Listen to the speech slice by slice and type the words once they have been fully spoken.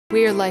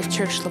We are Life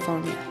Church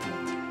Livonia.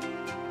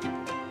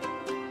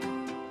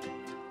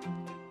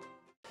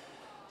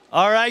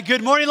 All right,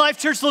 good morning, Life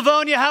Church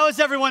Livonia. How is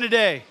everyone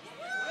today?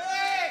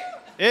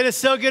 It is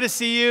so good to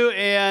see you,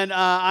 and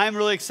I'm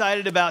really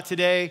excited about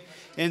today.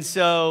 And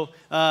so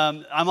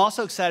I'm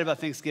also excited about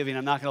Thanksgiving,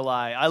 I'm not going to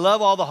lie. I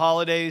love all the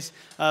holidays,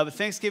 but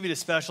Thanksgiving is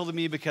special to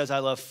me because I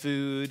love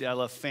food, I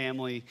love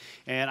family,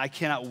 and I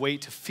cannot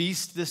wait to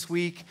feast this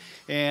week.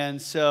 And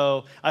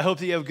so I hope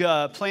that you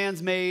have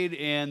plans made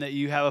and that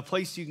you have a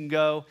place you can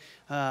go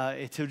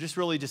to just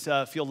really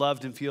feel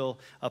loved and feel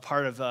a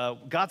part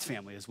of God's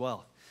family as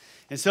well.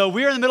 And so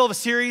we're in the middle of a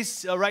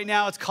series right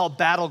now. It's called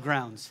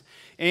Battlegrounds.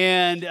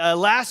 And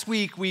last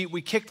week,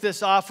 we kicked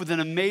this off with an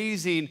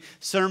amazing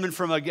sermon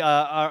from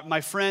my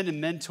friend and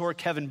mentor,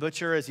 Kevin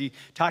Butcher, as he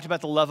talked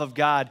about the love of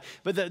God.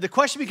 But the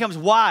question becomes,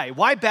 why?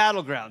 Why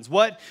Battlegrounds?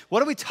 What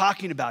are we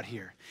talking about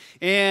here?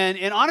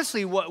 And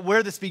honestly,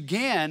 where this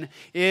began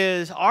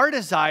is our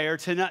desire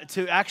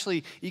to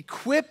actually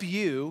equip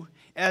you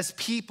as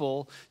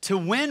people to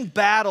win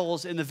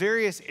battles in the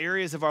various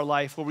areas of our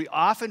life where we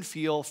often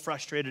feel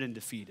frustrated and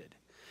defeated.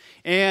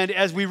 And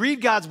as we read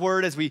God's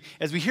word, as we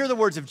hear the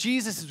words of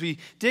Jesus, as we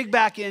dig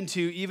back into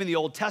even the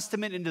Old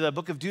Testament, into the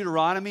book of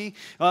Deuteronomy,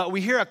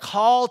 we hear a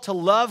call to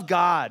love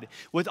God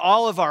with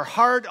all of our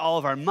heart, all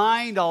of our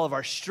mind, all of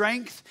our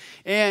strength.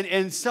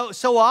 And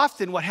so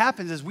often what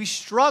happens is we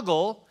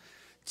struggle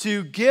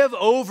to give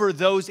over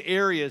those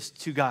areas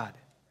to God.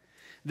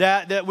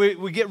 That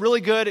we get really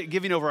good at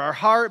giving over our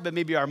heart, but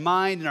maybe our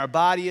mind and our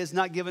body is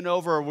not given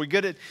over. Or we're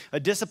good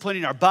at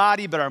disciplining our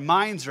body, but our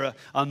minds are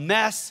a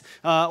mess.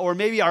 Or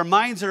maybe our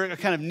minds are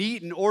kind of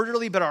neat and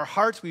orderly, but our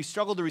hearts, we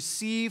struggle to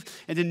receive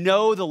and to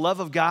know the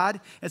love of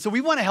God. And so we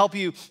want to help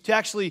you to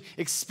actually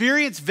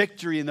experience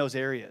victory in those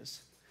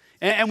areas.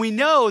 And we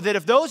know that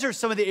if those are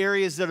some of the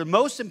areas that are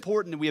most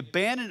important that we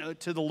abandon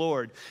to the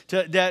Lord,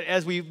 that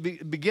as we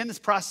begin this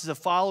process of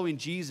following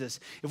Jesus,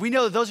 if we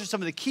know that those are some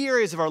of the key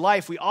areas of our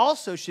life, we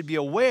also should be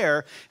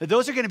aware that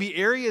those are going to be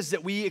areas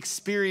that we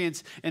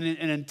experience an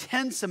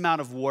intense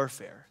amount of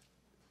warfare.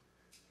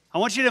 I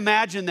want you to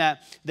imagine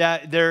that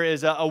there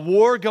is a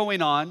war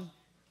going on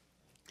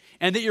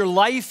and that your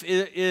life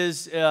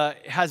has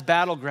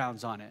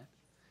battlegrounds on it.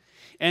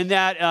 And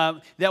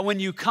that when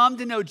you come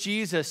to know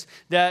Jesus,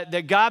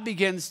 that God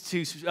begins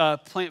to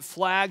plant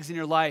flags in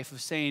your life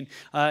of saying,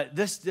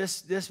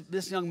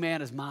 this young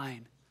man is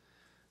mine.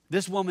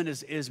 This woman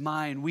is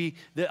mine.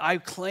 I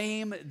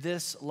claim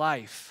this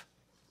life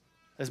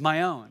as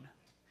my own.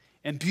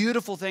 And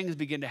beautiful things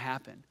begin to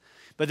happen.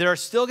 But there are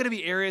still going to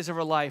be areas of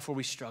our life where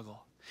we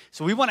struggle.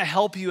 So we want to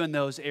help you in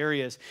those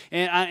areas.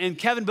 And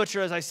Kevin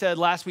Butcher, as I said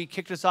last week,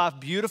 kicked us off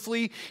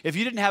beautifully. If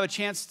you didn't have a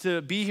chance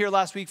to be here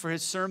last week for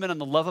his sermon on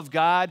the love of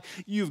God,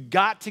 you've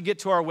got to get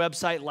to our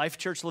website,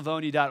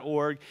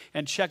 lifechurchlivonia.org,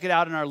 and check it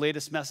out in our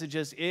latest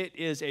messages. It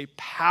is a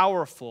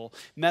powerful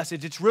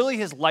message. It's really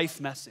his life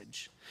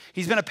message.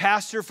 He's been a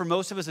pastor for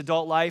most of his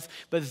adult life,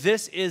 but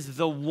this is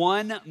the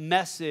one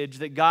message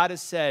that God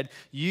has said,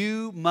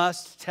 you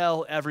must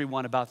tell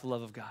everyone about the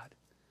love of God.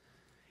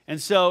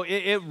 And so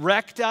it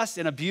wrecked us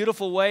in a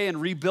beautiful way and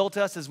rebuilt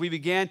us as we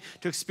began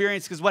to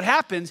experience. Because what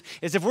happens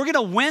is if we're going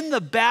to win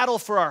the battle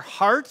for our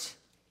heart,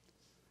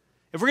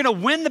 if we're going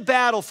to win the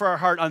battle for our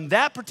heart on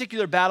that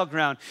particular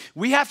battleground,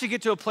 we have to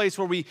get to a place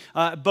where we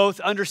both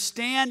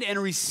understand and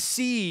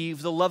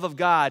receive the love of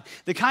God.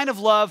 The kind of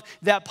love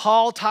that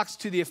Paul talks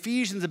to the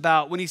Ephesians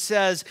about when he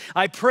says,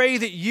 I pray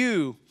that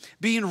you,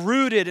 being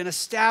rooted and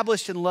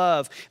established in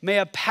love, may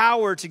have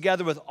power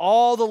together with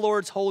all the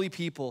Lord's holy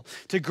people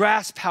to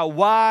grasp how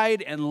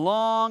wide and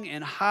long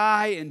and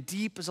high and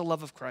deep is the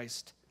love of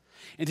Christ.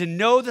 And to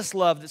know this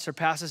love that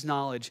surpasses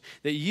knowledge,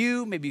 that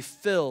you may be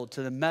filled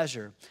to the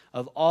measure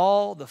of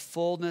all the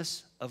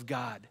fullness of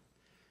God.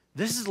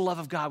 This is the love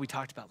of God we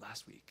talked about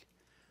last week.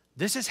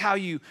 This is how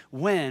you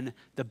win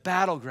the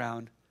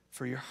battleground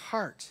for your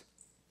heart.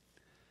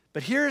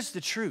 But here's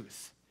the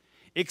truth.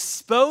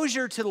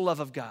 Exposure to the love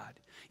of God,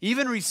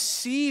 even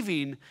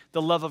receiving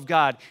the love of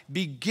God,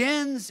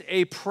 begins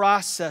a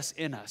process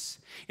in us.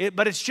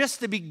 But it's just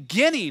the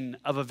beginning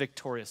of a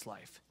victorious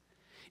life.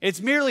 It's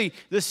merely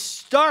the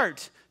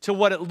start to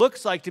what it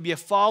looks like to be a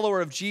follower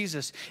of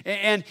Jesus.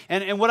 And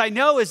what I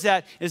know is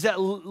that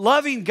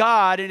loving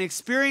God and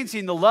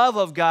experiencing the love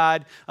of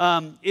God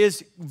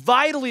is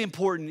vitally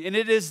important, and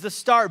it is the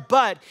start.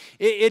 But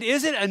it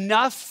isn't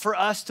enough for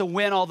us to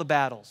win all the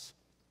battles.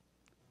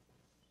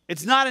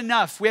 It's not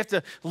enough. We have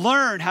to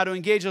learn how to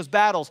engage those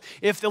battles.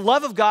 If the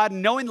love of God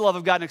and knowing the love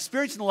of God and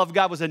experiencing the love of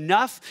God was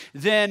enough,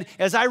 then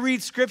as I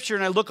read Scripture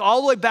and I look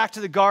all the way back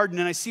to the garden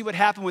and I see what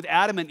happened with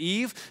Adam and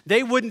Eve,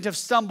 they wouldn't have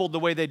stumbled the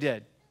way they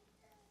did.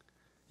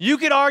 You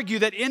could argue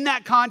that in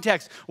that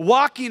context,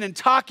 walking and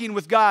talking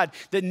with God,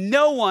 that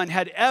no one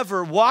had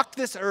ever walked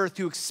this earth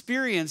who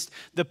experienced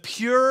the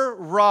pure,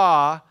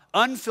 raw,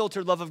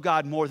 unfiltered love of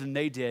God more than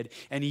they did.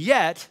 And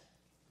yet,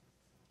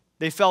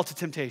 they fell to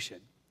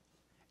temptation.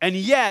 And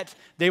yet,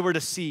 they were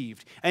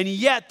deceived. And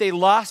yet, they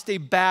lost a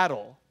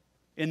battle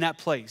in that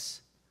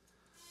place.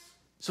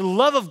 So the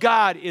love of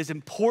God is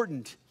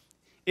important.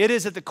 It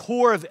is at the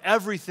core of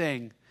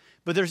everything,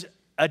 but there's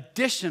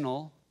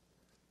additional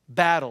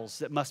battles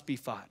that must be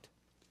fought.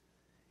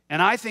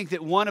 And I think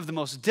that one of the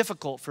most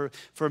difficult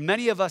for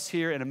many of us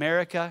here in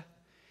America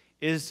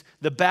is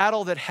the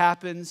battle that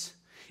happens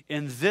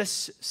in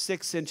this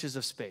 6 inches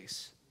of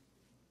space.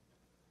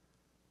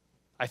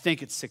 I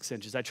think it's 6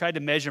 inches. I tried to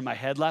measure my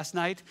head last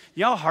night.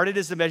 You know how hard it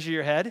is to measure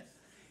your head?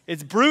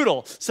 It's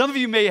brutal. Some of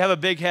you may have a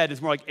big head.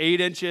 It's more like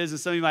 8 inches, and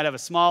some of you might have a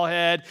small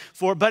head.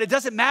 But it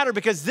doesn't matter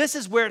because this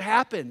is where it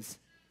happens.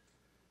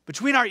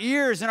 Between our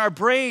ears and our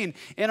brain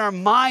and our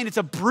mind, it's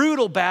a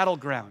brutal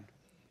battleground.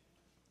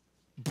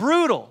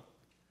 Brutal.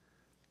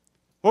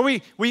 Where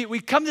we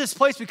come to this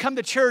place, we come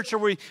to church, or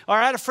we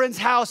are at a friend's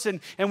house,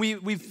 and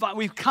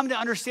we've come to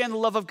understand the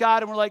love of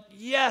God, and we're like,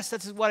 yes,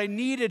 that's what I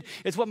needed.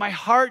 It's what my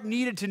heart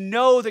needed to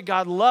know that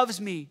God loves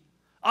me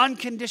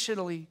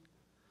unconditionally.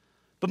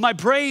 But my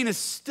brain is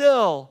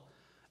still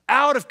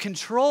out of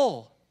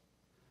control.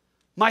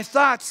 My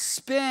thoughts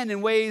spin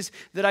in ways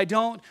that I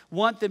don't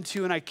want them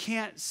to, and I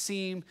can't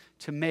seem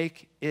to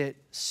make it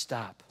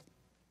stop.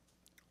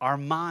 Our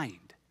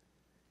mind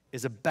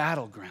is a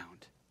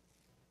battleground.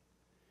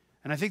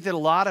 And I think that a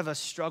lot of us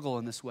struggle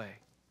in this way.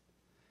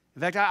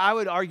 In fact, I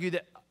would argue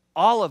that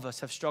all of us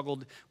have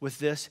struggled with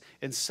this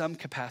in some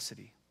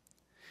capacity.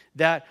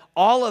 That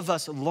all of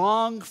us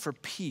long for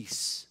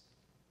peace,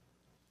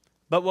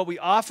 but what we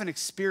often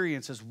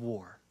experience is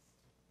war.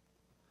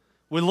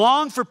 We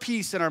long for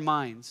peace in our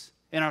minds,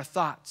 in our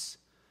thoughts,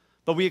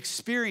 but we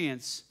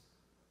experience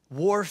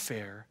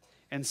warfare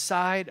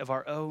inside of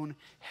our own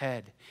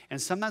head.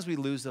 And sometimes we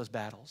lose those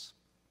battles.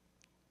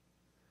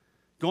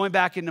 Going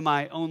back into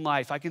my own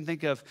life, I can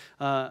think of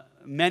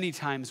many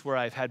times where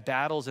I've had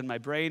battles in my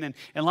brain,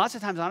 and lots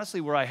of times,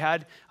 honestly, where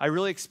I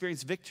really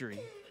experienced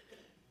victory.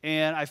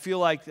 And I feel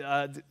like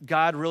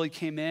God really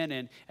came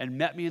in and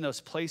met me in those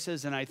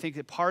places, and I think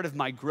that part of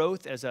my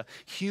growth as a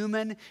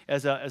human,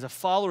 as a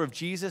follower of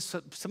Jesus,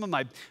 some of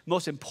my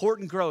most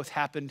important growth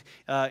happened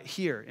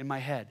here in my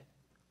head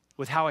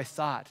with how I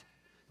thought,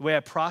 the way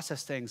I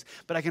process things.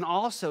 But I can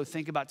also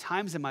think about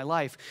times in my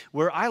life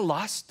where I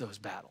lost those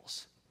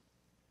battles.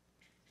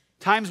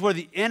 Times where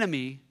the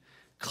enemy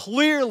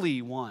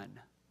clearly won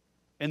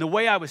in the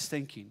way I was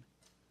thinking.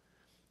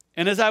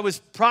 And as I was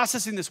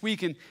processing this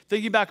week and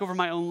thinking back over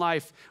my own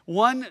life,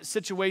 one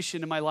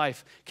situation in my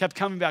life kept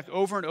coming back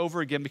over and over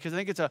again because I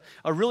think it's a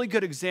really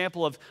good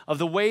example of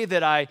the way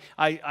that I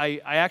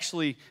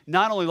actually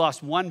not only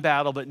lost one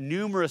battle, but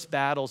numerous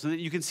battles. And that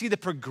you can see the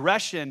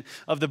progression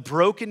of the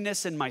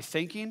brokenness in my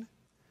thinking.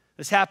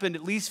 This happened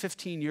at least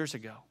 15 years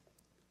ago.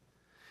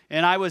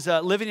 And I was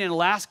living in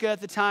Alaska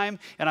at the time,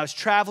 and I was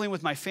traveling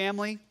with my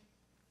family.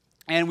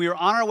 And we were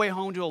on our way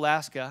home to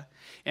Alaska,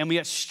 and we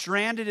got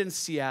stranded in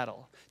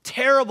Seattle.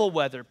 Terrible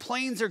weather.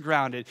 Planes are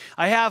grounded.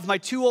 I have my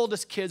 2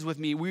 oldest kids with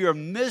me. We are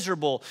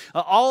miserable.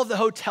 All of the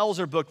hotels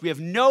are booked. We have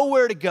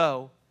nowhere to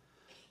go.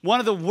 One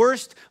of the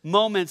worst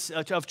moments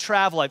of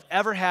travel I've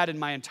ever had in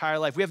my entire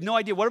life. We have no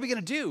idea. What are we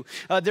going to do?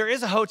 There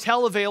is a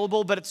hotel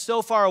available, but it's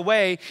so far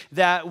away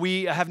that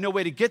we have no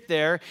way to get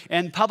there.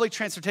 And public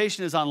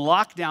transportation is on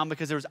lockdown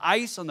because there was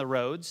ice on the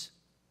roads.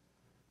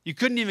 You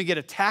couldn't even get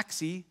a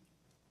taxi.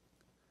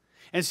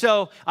 And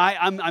so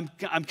I'm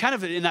kind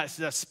of in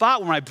that spot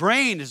where my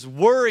brain is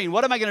worrying,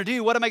 what am I going to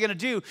do? What am I going to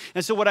do?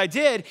 And so what I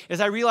did is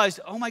I realized,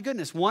 oh my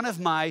goodness, one of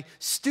my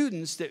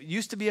students that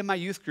used to be in my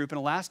youth group in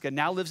Alaska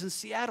now lives in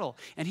Seattle,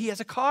 and he has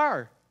a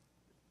car.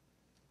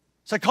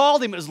 So I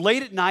called him. It was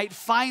late at night.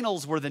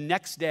 Finals were the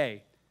next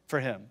day for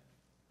him.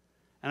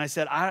 And I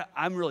said,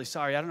 I'm really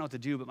sorry. I don't know what to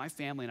do, but my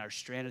family and I are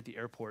stranded at the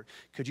airport.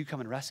 Could you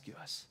come and rescue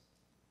us?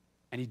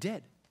 And he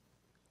did.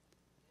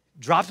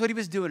 Dropped what he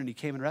was doing, and he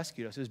came and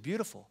rescued us. It was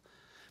beautiful.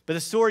 But the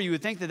story, you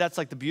would think that that's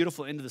like the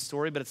beautiful end of the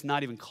story, but it's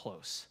not even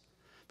close.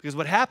 Because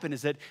what happened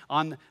is that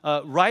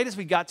right as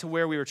we got to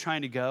where we were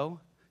trying to go,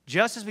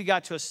 just as we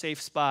got to a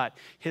safe spot,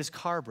 his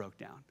car broke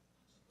down.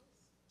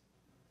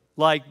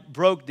 Like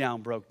broke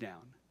down.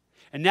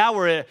 And now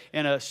we're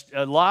in a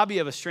lobby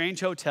of a strange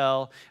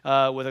hotel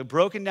with a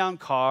broken down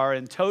car,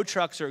 and tow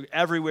trucks are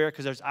everywhere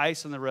because there's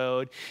ice on the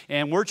road.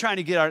 And we're trying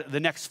to get the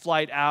next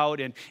flight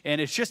out, and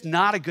it's just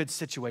not a good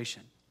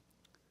situation.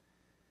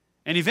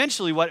 And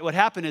eventually what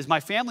happened is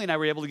my family and I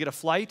were able to get a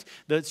flight.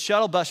 The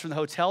shuttle bus from the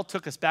hotel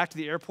took us back to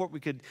the airport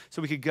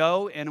so we could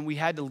go, and we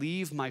had to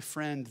leave my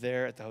friend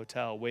there at the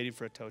hotel waiting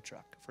for a tow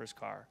truck for his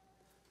car.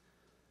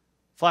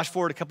 Flash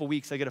forward a couple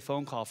weeks, I get a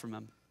phone call from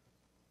him.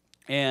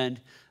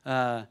 And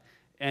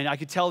I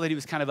could tell that he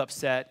was kind of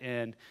upset,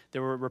 and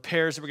there were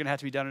repairs that were going to have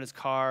to be done in his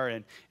car,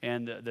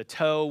 and the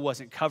tow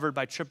wasn't covered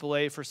by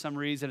AAA for some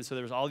reason, and so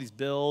there was all these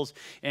bills.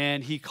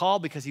 And he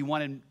called because he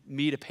wanted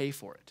me to pay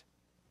for it.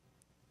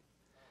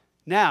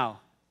 Now,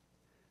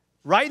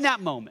 right in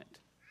that moment,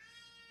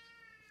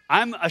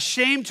 I'm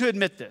ashamed to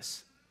admit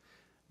this,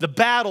 the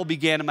battle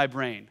began in my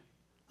brain.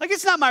 Like,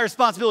 it's not my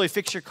responsibility to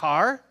fix your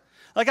car.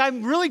 Like,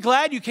 I'm really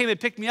glad you came and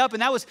picked me up,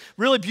 and that was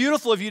really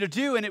beautiful of you to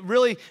do, and it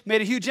really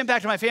made a huge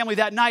impact on my family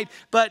that night,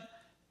 but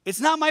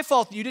it's not my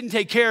fault that you didn't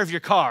take care of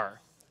your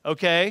car,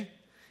 okay?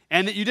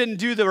 and that you didn't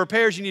do the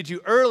repairs you need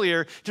to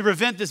earlier to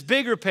prevent this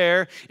big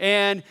repair.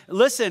 And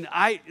listen,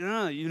 I'll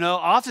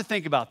have to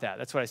think about that.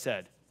 That's what I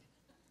said.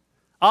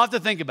 I'll have to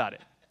think about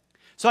it.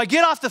 So I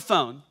get off the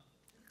phone,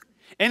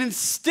 and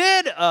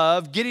instead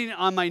of getting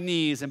on my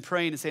knees and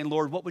praying and saying,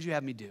 Lord, what would you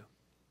have me do?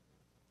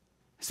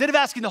 Instead of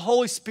asking the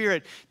Holy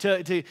Spirit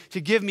to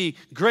give me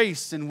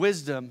grace and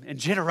wisdom and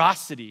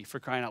generosity, for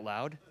crying out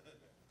loud,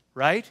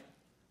 right?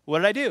 What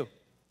did I do?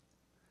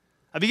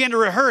 I began to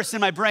rehearse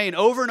in my brain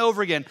over and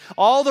over again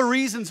all the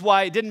reasons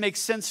why it didn't make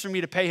sense for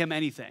me to pay him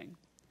anything.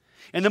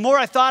 And the more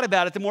I thought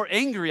about it, the more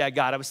angry I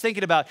got. I was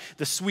thinking about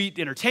the sweet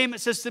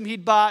entertainment system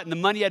he'd bought and the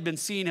money I'd been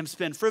seeing him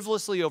spend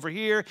frivolously over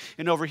here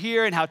and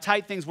how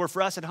tight things were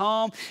for us at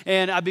home.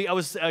 And I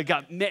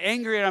got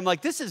angry, and I'm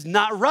like, this is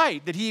not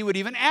right that he would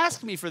even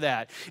ask me for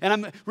that. And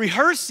I'm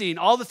rehearsing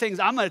all the things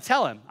I'm going to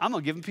tell him. I'm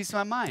going to give him peace of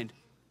my mind,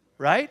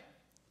 right?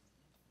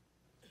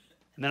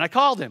 And then I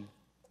called him.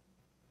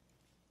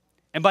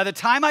 And by the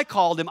time I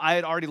called him, I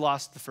had already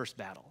lost the first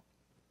battle.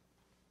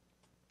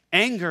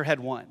 Anger had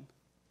won.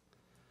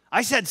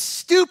 I said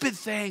stupid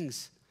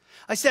things.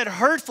 I said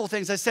hurtful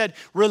things. I said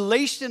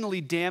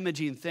relationally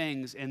damaging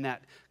things in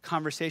that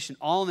conversation,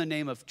 all in the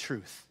name of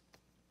truth.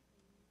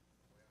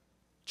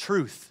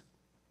 Truth.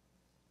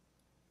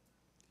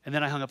 And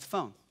then I hung up the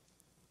phone.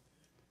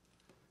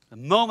 The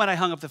moment I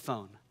hung up the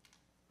phone,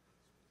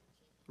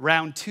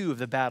 round 2 of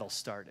the battle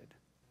started.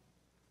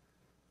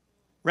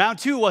 Round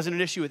 2 wasn't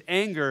an issue with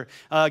anger.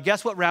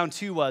 Guess what round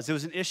 2 was? It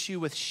was an issue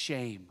with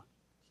shame.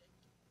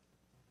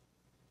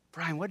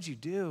 Brian, what did you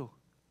do?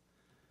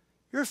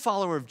 You're a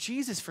follower of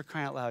Jesus, for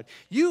crying out loud.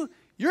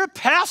 You're a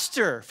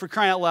pastor, for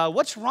crying out loud.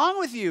 What's wrong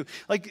with you?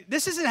 Like,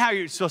 this isn't how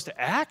you're supposed to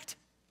act.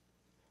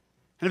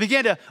 And I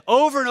began to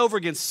over and over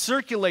again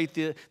circulate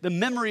the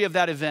memory of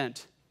that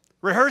event,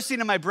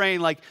 rehearsing in my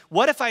brain, like,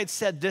 what if I had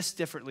said this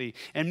differently?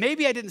 And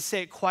maybe I didn't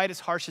say it quite as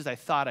harsh as I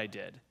thought I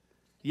did.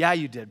 Yeah,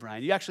 you did,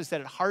 Brian. You actually said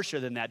it harsher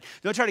than that.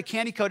 Don't try to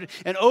candy coat it.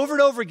 And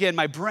over again,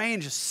 my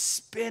brain just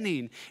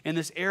spinning in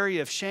this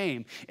area of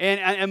shame. And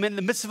I'm in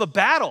the midst of a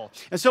battle.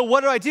 And so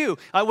what do?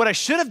 What I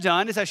should have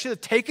done is I should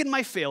have taken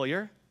my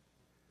failure,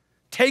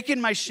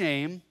 taken my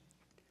shame,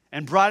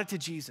 and brought it to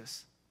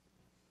Jesus.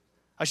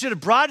 I should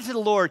have brought it to the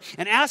Lord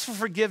and asked for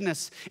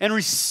forgiveness and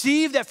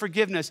received that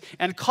forgiveness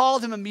and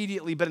called him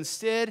immediately. But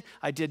instead,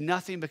 I did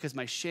nothing because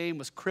my shame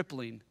was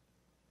crippling.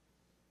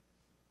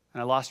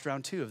 And I lost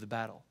round 2 of the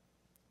battle.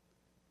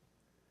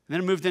 And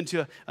then I moved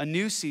into a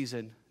new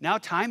season. Now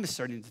time is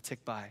starting to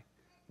tick by.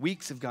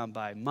 Weeks have gone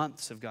by.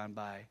 Months have gone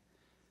by.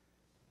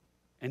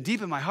 And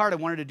deep in my heart, I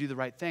wanted to do the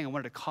right thing. I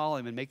wanted to call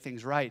him and make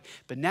things right.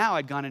 But now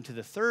I'd gone into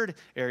the third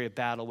area of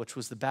battle, which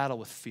was the battle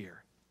with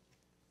fear.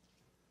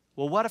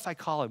 Well, what if I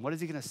call him? What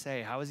is he going to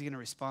say? How is he going to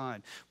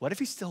respond? What if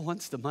he still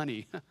wants the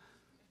money?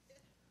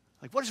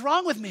 Like, what is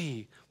wrong with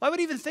me? Why would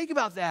he even think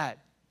about that?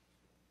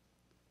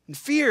 And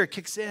fear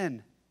kicks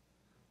in.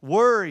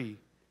 Worry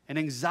and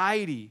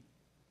anxiety.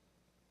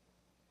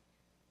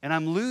 And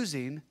I'm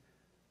losing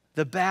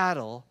the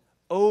battle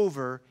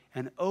over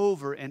and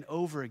over and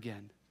over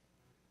again.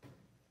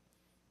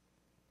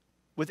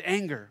 With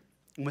anger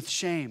and with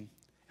shame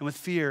and with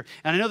fear.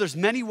 And I know there's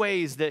many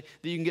ways that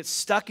you can get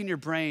stuck in your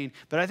brain,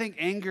 but I think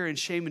anger and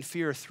shame and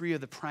fear are 3 of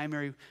the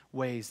primary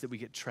ways that we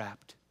get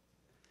trapped.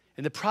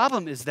 And the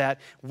problem is that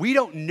we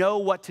don't know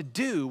what to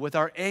do with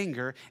our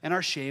anger and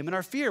our shame and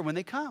our fear when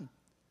they come.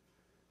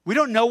 We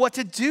don't know what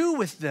to do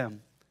with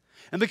them.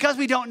 And because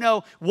we don't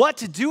know what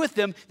to do with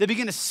them, they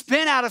begin to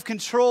spin out of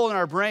control in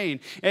our brain.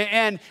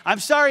 And I'm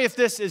sorry if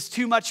this is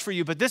too much for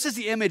you, but this is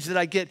the image that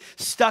I get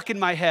stuck in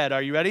my head.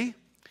 Are you ready?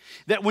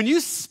 That when you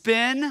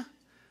spin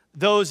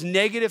those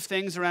negative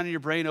things around in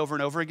your brain over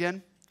and over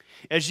again,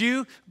 as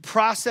you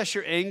process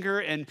your anger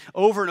and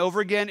over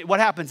again, what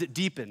happens? It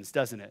deepens,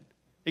 doesn't it?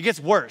 It gets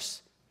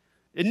worse.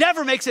 It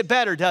never makes it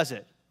better, does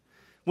it?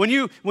 When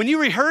you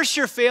rehearse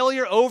your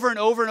failure over and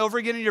over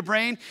again in your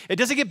brain, it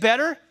doesn't get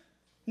better.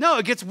 No,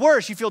 it gets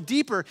worse. You feel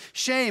deeper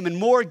shame and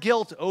more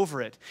guilt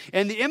over it.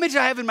 And the image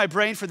I have in my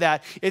brain for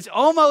that is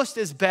almost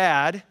as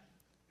bad,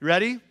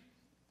 ready,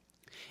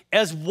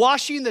 as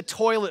washing the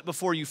toilet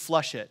before you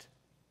flush it.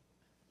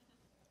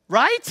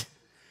 Right?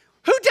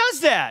 Who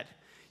does that?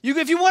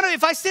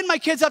 If I send my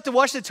kids up to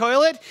wash the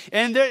toilet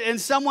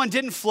and someone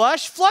didn't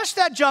flush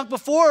that junk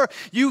before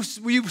you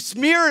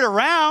smear it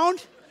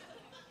around.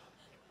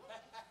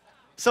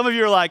 Some of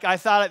you are like, I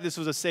thought this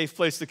was a safe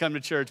place to come to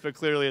church, but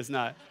clearly it's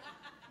not.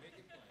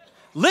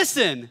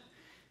 Listen,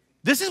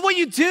 this is what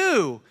you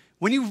do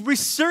when you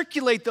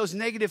recirculate those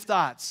negative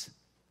thoughts.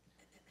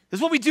 This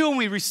is what we do when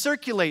we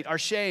recirculate our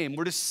shame.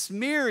 We're just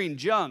smearing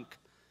junk,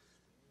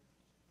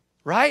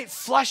 right?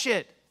 Flush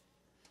it.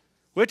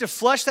 We have to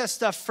flush that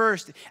stuff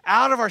first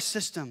out of our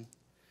system.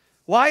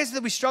 Why is it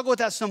that we struggle with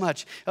that so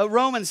much?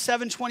 Romans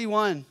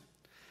 7:21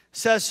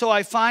 says, so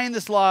I find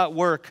this law at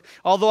work.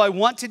 Although I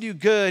want to do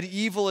good,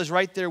 evil is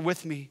right there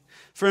with me.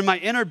 For in my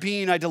inner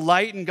being, I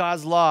delight in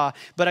God's law,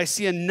 but I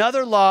see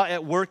another law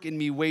at work in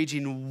me,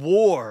 waging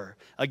war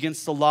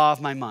against the law of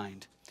my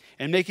mind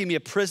and making me a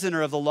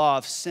prisoner of the law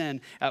of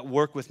sin at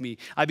work with me.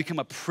 I become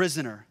a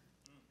prisoner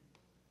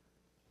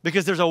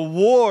because there's a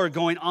war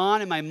going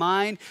on in my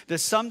mind that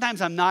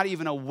sometimes I'm not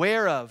even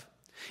aware of.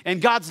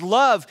 And God's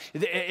love,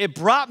 it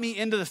brought me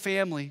into the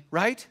family,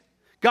 right?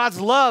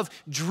 God's love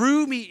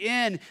drew me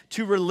in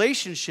to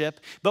relationship,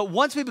 but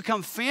once we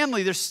become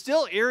family, there's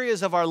still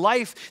areas of our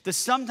life that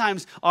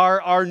sometimes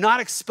are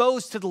not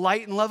exposed to the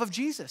light and love of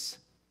Jesus.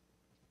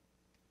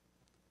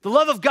 The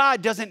love of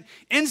God doesn't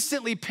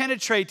instantly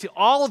penetrate to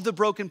all of the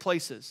broken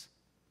places.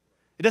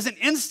 It doesn't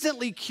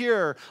instantly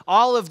cure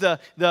all of the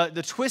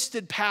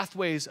twisted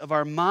pathways of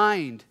our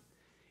mind.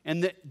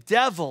 And the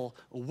devil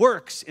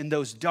works in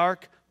those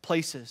dark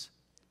places.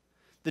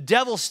 The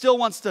devil still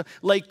wants to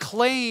lay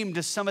claim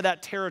to some of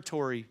that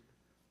territory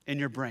in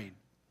your brain.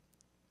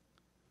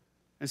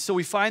 And so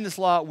we find this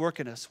law at work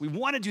in us. We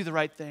want to do the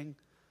right thing.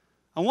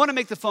 I want to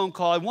make the phone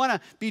call. I want to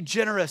be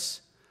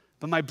generous.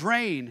 But my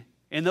brain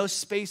in those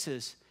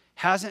spaces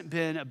hasn't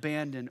been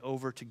abandoned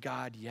over to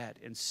God yet.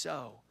 And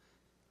so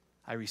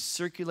I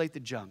recirculate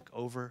the junk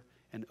over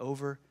and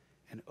over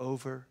and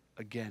over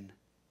again.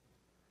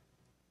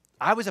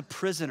 I was a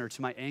prisoner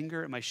to my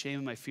anger and my shame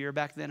and my fear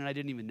back then, and I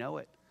didn't even know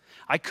it.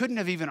 I couldn't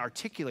have even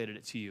articulated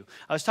it to you.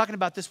 I was talking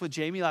about this with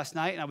Jamie last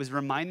night, and I was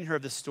reminding her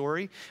of this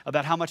story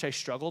about how much I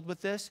struggled with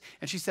this.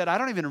 And she said, I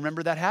don't even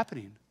remember that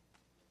happening.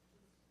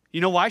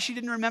 You know why she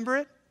didn't remember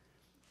it?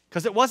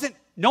 Because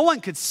no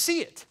one could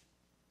see it.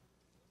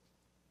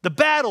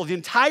 The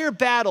entire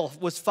battle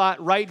was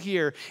fought right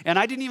here, and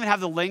I didn't even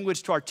have the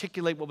language to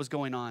articulate what was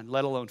going on,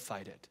 let alone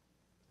fight it.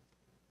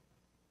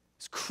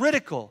 It's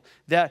critical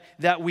that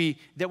we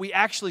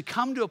actually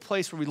come to a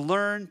place where we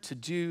learn to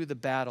do the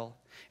battle.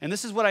 And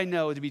this is what I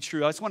know to be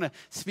true. I just want to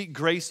speak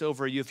grace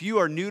over you. If you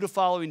are new to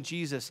following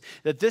Jesus,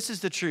 that this is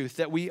the truth,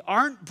 that we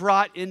aren't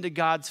brought into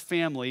God's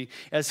family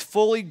as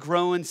fully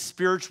grown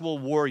spiritual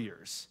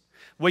warriors.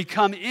 We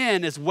come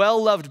in as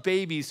well-loved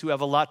babies who have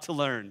a lot to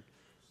learn,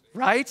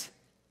 right?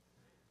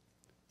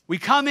 We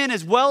come in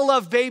as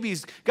well-loved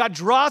babies. God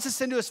draws us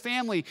into his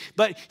family,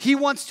 but he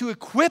wants to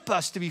equip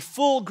us to be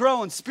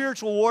full-grown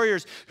spiritual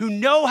warriors who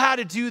know how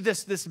to do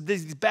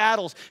these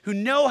battles, who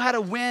know how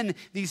to win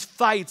these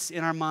fights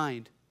in our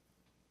mind.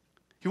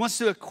 He wants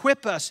to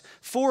equip us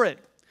for it.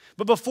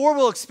 But before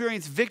we'll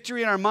experience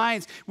victory in our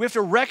minds, we have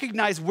to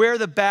recognize where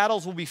the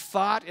battles will be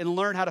fought and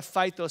learn how to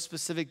fight those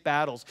specific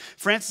battles.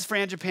 Francis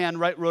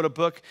Frangipane wrote a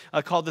book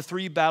called The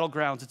 3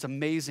 Battlegrounds. It's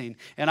amazing.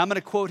 And I'm going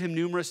to quote him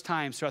numerous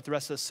times throughout the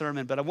rest of the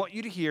sermon, but I want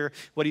you to hear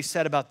what he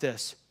said about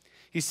this.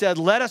 He said,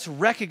 let us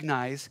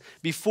recognize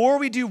before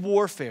we do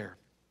warfare,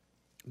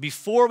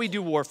 this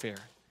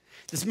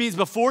means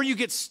before you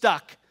get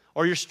stuck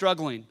or you're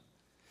struggling,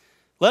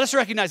 let us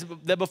recognize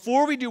that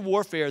before we do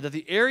warfare, that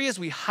the areas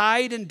we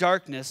hide in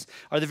darkness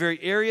are the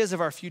very areas of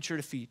our future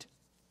defeat.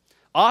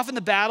 Often the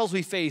battles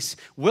we face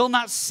will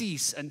not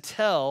cease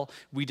until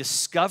we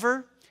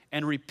discover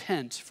and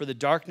repent for the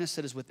darkness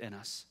that is within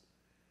us.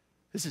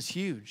 This is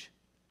huge.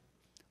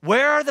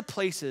 Where are the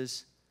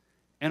places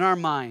in our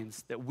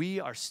minds that we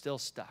are still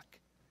stuck?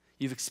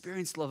 You've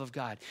experienced the love of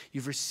God.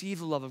 You've received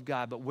the love of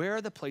God, but where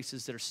are the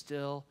places that are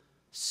still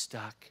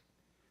stuck?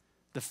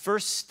 The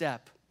first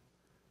step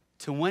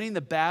to winning the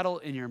battle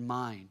in your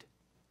mind,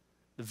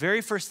 the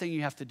very first thing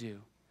you have to do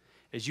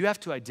is you have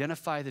to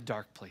identify the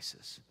dark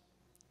places.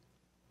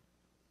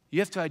 You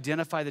have to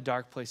identify the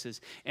dark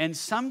places. And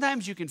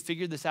sometimes you can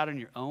figure this out on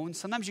your own.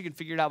 Sometimes you can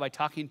figure it out by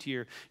talking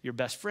to your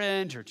best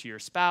friend or to your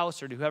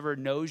spouse or to whoever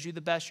knows you the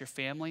best, your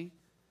family.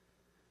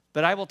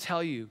 But I will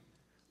tell you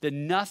that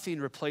nothing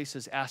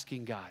replaces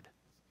asking God.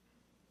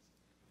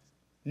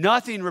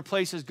 Nothing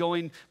replaces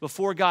going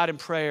before God in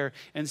prayer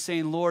and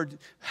saying, Lord,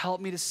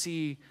 help me to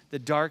see the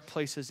dark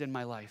places in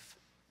my life.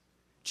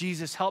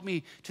 Jesus, help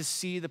me to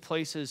see the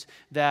places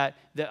that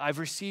I've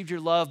received your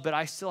love, but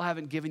I still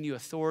haven't given you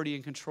authority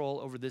and control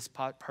over this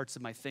parts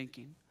of my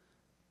thinking.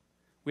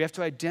 We have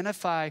to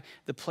identify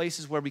the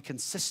places where we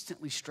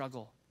consistently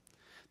struggle,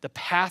 the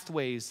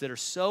pathways that are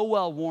so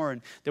well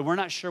worn that we're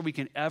not sure we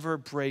can ever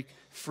break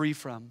free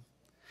from.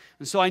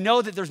 And so I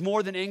know that there's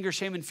more than anger,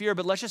 shame, and fear,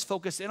 but let's just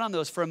focus in on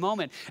those for a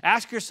moment.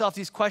 Ask yourself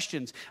these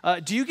questions.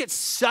 Do you get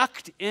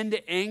sucked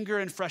into anger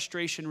and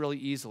frustration really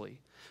easily?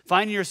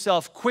 Finding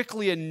yourself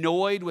quickly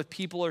annoyed with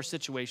people or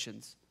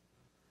situations?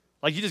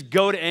 Like you just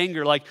go to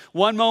anger. Like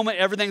one moment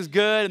everything's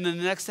good, and then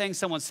the next thing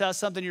someone says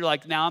something, you're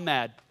like, now I'm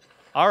mad.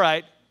 All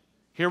right,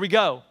 here we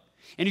go.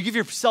 And you give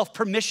yourself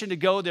permission to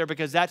go there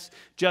because that's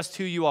just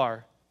who you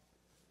are.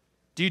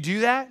 Do you do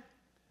that?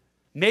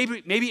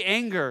 Maybe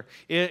anger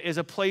is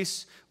a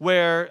place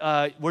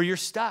where you're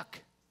stuck.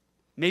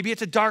 Maybe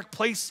it's a dark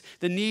place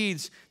that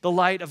needs the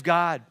light of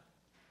God.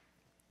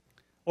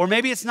 Or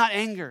maybe it's not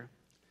anger.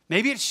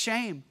 Maybe it's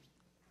shame.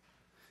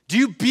 Do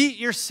you beat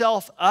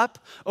yourself up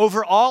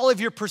over all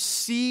of your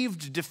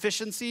perceived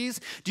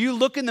deficiencies? Do you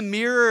look in the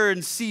mirror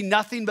and see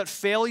nothing but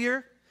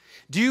failure?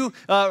 Do you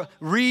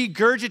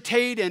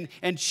regurgitate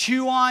and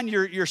chew on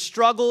your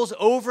struggles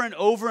over and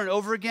over and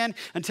over again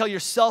until your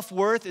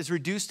self-worth is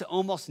reduced to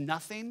almost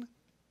nothing?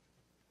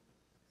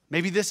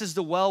 Maybe this is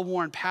the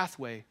well-worn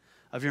pathway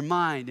of your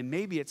mind, and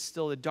maybe it's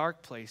still a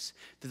dark place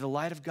that the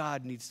light of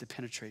God needs to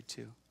penetrate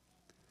to.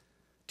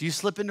 Do you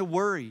slip into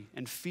worry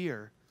and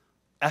fear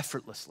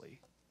effortlessly?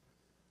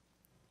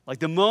 Like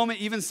the moment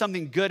even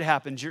something good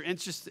happens, you're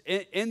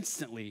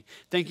instantly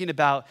thinking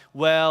about,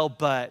 well,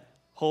 but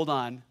hold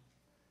on.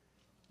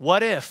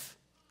 What if?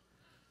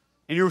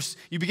 And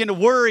you begin to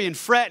worry and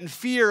fret and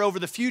fear over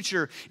the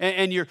future,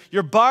 and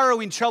you're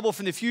borrowing trouble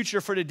from the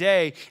future for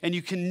today, and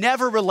you can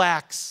never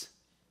relax.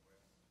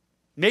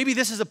 Maybe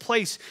this is a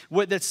place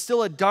that's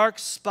still a dark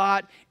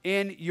spot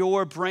in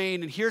your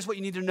brain, and here's what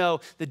you need to know.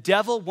 The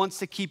devil wants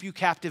to keep you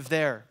captive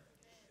there.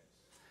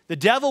 The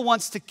devil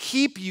wants to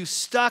keep you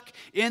stuck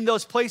in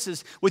those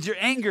places with your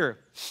anger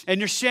and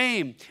your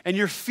shame and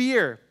your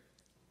fear.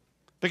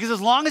 Because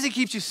as long as he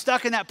keeps you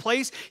stuck in that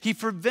place, he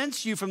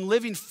prevents you from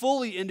living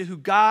fully into who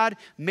God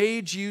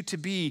made you to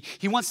be.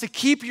 He wants to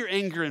keep your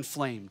anger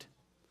inflamed.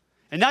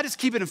 And not just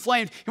keep it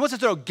inflamed, he wants to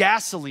throw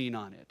gasoline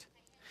on it.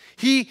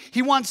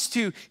 He wants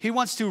to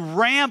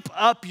ramp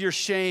up your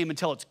shame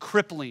until it's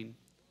crippling.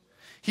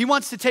 He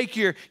wants to take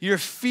your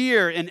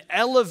fear and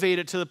elevate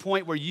it to the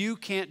point where you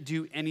can't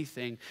do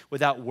anything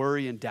without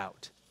worry and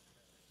doubt.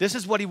 This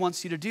is what he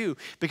wants you to do,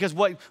 because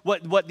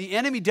what the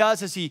enemy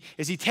does is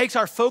he takes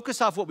our focus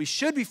off what we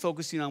should be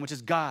focusing on, which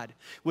is God,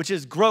 which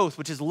is growth,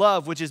 which is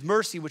love, which is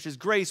mercy, which is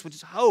grace, which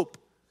is hope.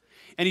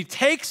 And he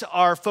takes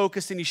our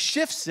focus and he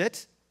shifts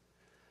it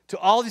to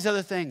all these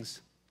other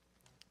things.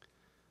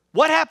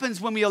 What happens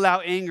when we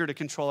allow anger to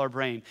control our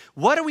brain?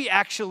 What are we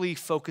actually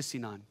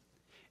focusing on?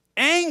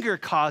 Anger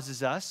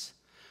causes us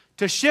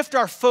to shift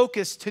our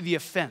focus to the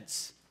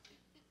offense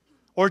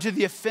or to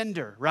the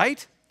offender,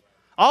 right?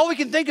 All we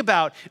can think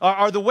about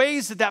are the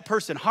ways that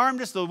person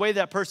harmed us, the way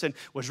that person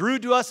was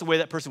rude to us, the way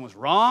that person was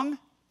wrong,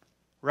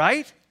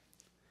 right?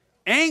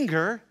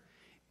 Anger,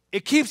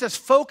 it keeps us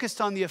focused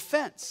on the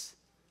offense.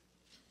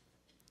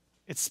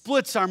 It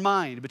splits our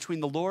mind between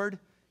the Lord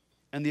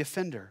and the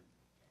offender.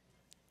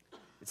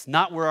 It's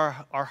not where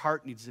our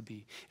heart needs to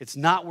be. It's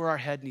not where our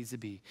head needs to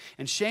be.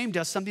 And shame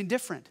does something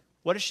different.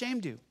 What does shame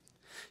do?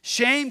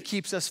 Shame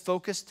keeps us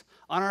focused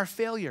on our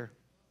failure.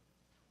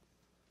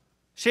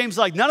 Shame's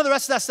like, none of the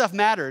rest of that stuff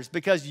matters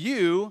because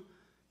you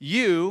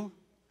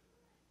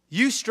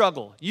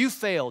struggle. You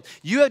failed.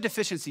 You have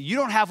deficiency. You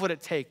don't have what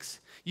it takes.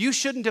 You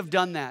shouldn't have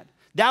done that.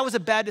 That was a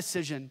bad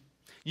decision.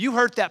 You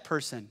hurt that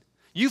person.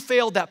 You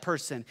failed that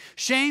person.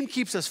 Shame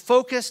keeps us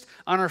focused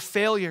on our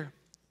failure.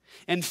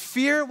 And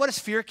fear, what does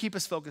fear keep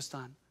us focused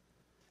on?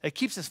 It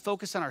keeps us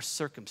focused on our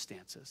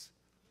circumstances.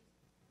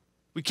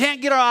 We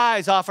can't get our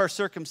eyes off our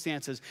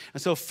circumstances.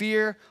 And so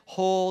fear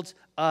holds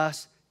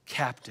us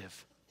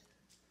captive.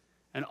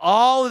 And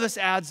all of this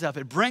adds up.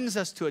 It brings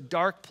us to a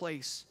dark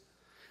place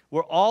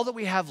where all that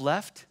we have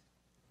left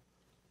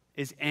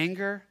is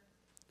anger,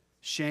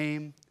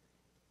 shame,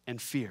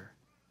 and fear.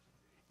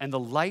 And the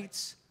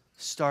lights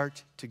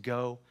start to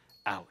go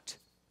out.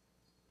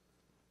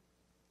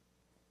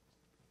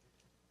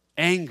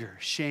 Anger,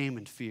 shame,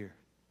 and fear.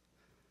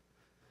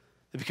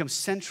 They become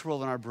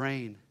central in our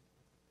brain.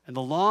 And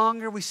the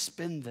longer we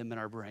spend them in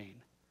our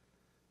brain,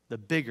 the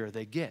bigger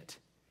they get.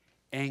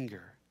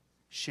 Anger,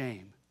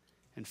 shame,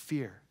 and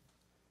fear.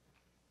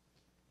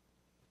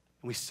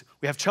 And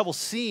we have trouble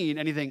seeing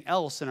anything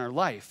else in our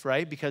life,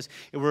 right? Because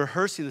we're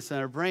rehearsing this in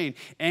our brain.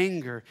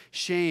 Anger,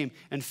 shame,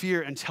 and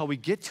fear until we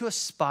get to a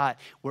spot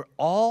where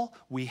all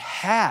we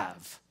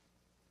have,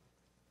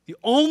 the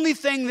only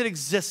thing that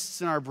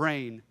exists in our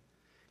brain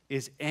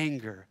is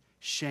anger,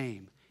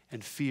 shame,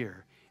 and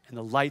fear. And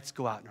the lights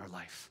go out in our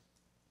life.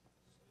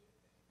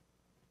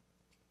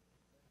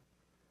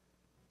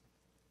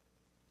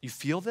 You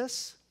feel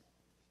this?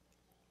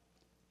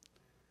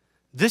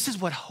 This is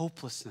what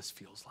hopelessness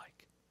feels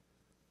like.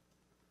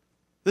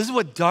 This is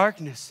what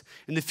darkness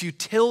and the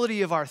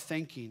futility of our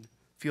thinking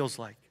feels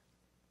like.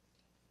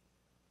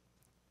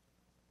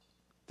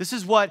 This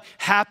is what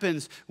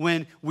happens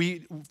when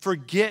we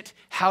forget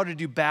how to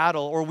do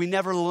battle, or we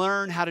never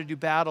learn how to do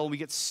battle. We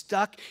get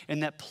stuck in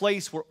that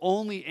place where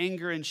only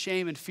anger and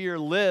shame and fear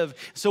live.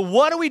 So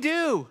what do we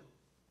do?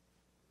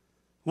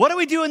 What do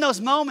we do in those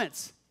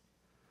moments?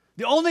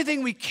 The only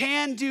thing we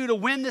can do to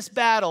win this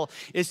battle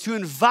is to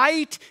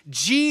invite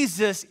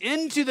Jesus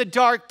into the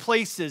dark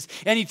places,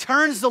 and he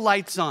turns the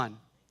lights on.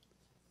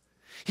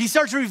 He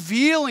starts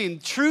revealing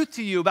truth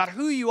to you about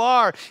who you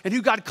are and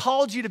who God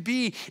called you to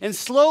be. And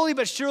slowly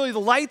but surely, the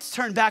lights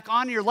turn back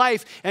on in your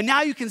life. And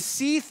now you can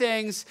see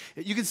things.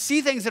 You can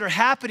see things that are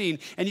happening.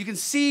 And you can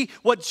see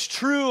what's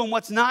true and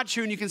what's not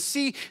true. And you can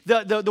see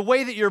the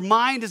way that your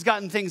mind has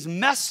gotten things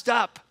messed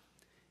up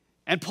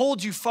and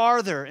pulled you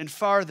farther and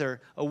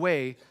farther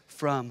away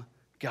from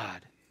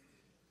God.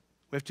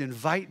 We have to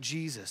invite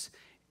Jesus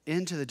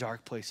into the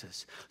dark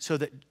places so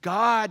that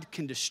God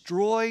can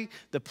destroy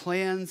the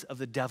plans of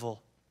the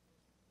devil.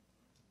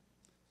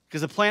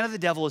 Because the plan of the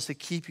devil is to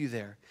keep you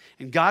there.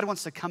 And God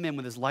wants to come in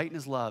with his light and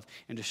his love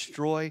and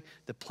destroy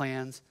the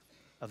plans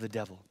of the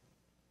devil.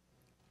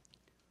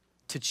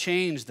 To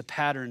change the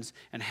patterns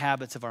and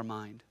habits of our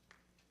mind.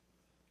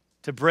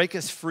 To break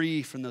us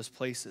free from those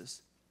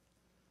places.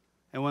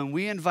 And when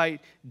we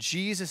invite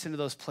Jesus into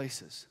those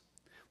places,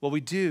 what we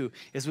do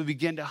is we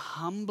begin to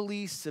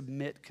humbly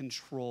submit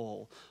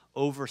control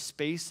over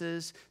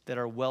spaces that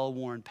are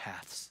well-worn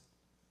paths.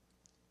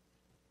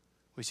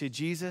 We say,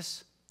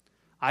 Jesus,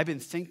 I've been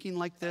thinking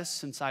like this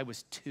since I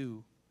was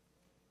 2.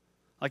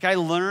 Like I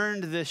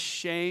learned this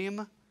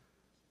shame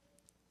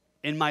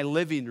in my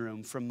living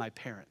room from my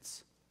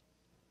parents.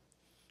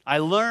 I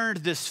learned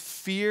this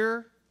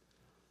fear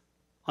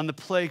on the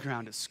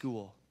playground at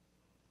school.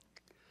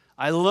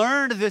 I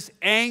learned this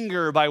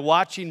anger by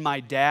watching my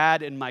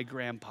dad and my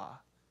grandpa.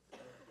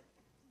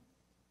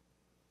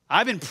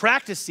 I've been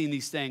practicing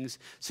these things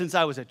since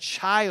I was a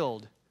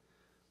child.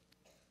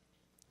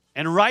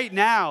 And right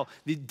now,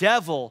 the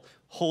devil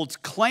holds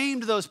claim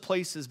to those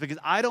places because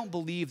I don't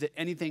believe that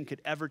anything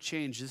could ever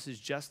change. This is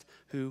just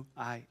who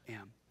I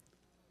am.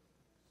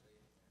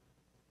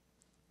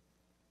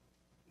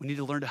 We need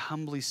to learn to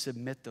humbly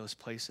submit those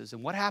places.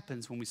 And what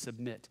happens when we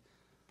submit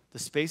the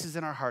spaces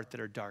in our heart that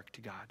are dark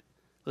to God?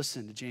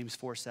 Listen to James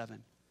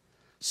 4:7.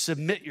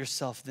 Submit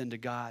yourself then to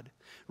God.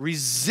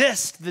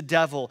 Resist the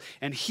devil,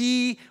 and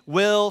he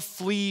will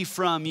flee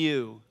from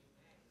you.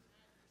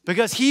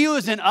 Because he who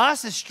is in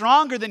us is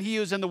stronger than he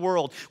who is in the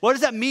world. What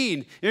does that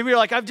mean? Maybe you're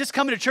like, I've just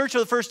come to church for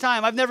the first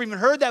time. I've never even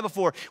heard that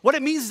before. What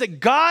it means is that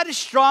God is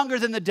stronger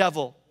than the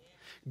devil.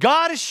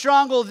 God is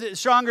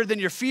stronger than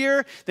your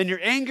fear, than your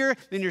anger,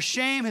 than your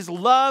shame. His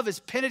love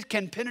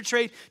can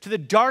penetrate to the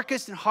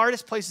darkest and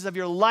hardest places of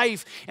your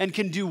life and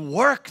can do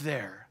work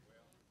there.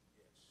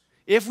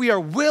 If we are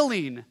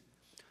willing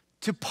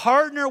to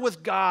partner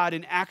with God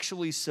and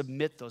actually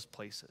submit those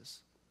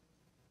places.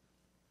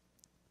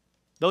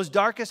 Those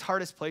darkest,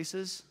 hardest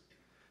places,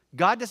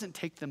 God doesn't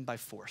take them by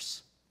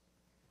force.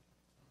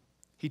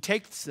 He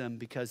takes them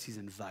because he's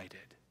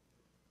invited.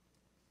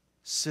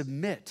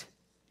 Submit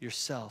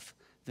yourself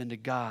then to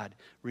God.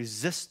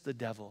 Resist the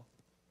devil,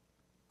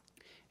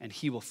 and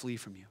he will flee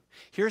from you.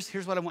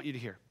 Here's what I want you to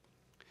hear.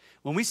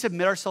 When we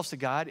submit ourselves to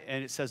God,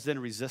 and it says then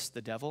resist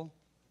the devil,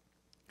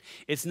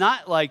 it's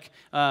not like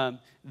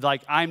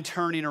I'm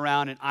turning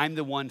around and I'm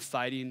the one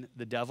fighting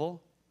the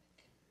devil.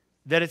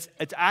 That it's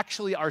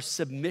actually our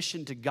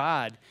submission to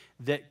God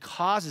that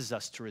causes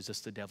us to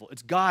resist the devil.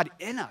 It's God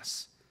in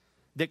us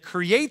that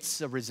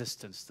creates a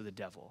resistance to the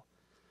devil.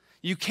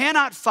 You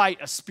cannot fight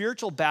a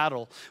spiritual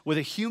battle with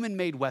a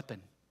human-made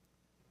weapon.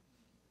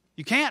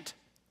 You can't.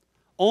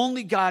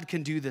 Only God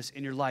can do this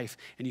in your life,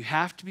 and you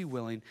have to be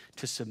willing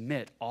to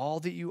submit all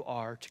that you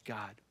are to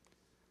God.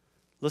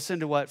 Listen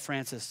to what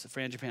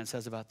Frangipan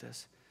says about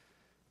this.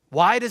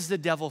 Why does the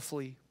devil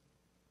flee?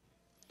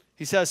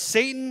 He says,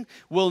 Satan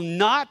will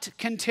not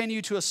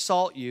continue to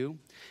assault you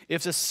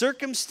if the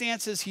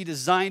circumstances he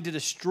designed to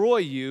destroy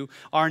you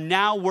are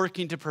now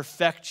working to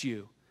perfect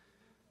you.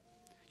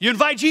 You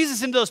invite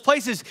Jesus into those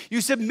places,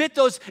 you submit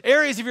those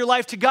areas of your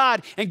life to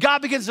God, and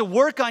God begins to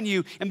work on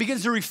you and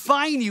begins to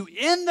refine you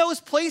in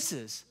those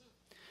places.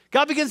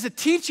 God begins to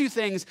teach you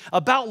things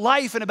about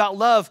life and about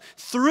love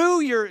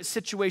through your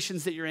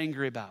situations that you're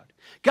angry about.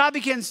 God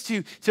begins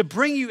to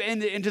bring you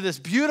into this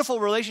beautiful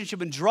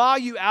relationship and draw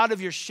you out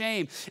of your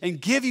shame and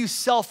give you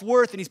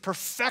self-worth, and he's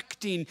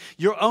perfecting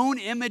your own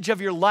image of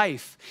your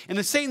life. And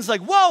then Satan's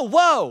like,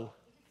 whoa,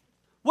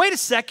 wait a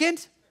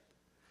second.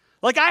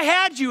 Like I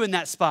had you in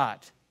that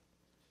spot.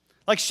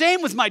 Like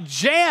shame was my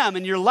jam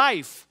in your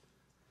life.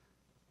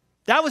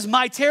 That was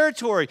my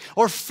territory.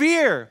 Or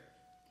fear.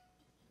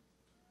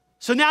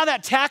 So now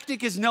that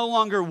tactic is no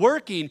longer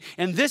working,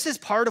 and this is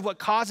part of what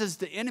causes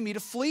the enemy to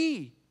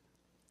flee.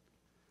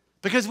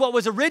 Because what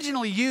was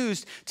originally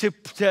used to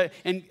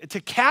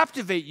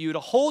captivate you, to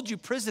hold you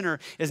prisoner,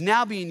 is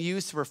now being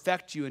used to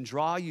perfect you and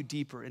draw you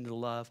deeper into the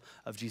love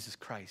of Jesus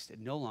Christ. It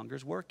no longer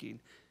is working,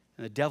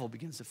 and the devil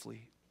begins to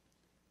flee.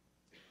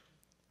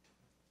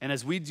 And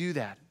as we do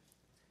that,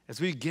 as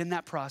we begin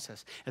that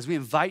process, as we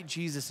invite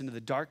Jesus into the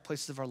dark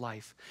places of our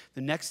life,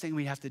 the next thing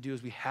we have to do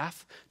is we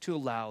have to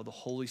allow the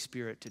Holy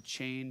Spirit to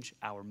change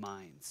our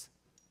minds.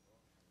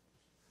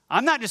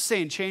 I'm not just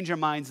saying change our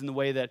minds in the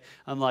way that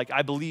I'm like,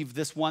 I believe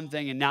this one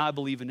thing and now I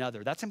believe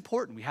another. That's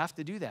important. We have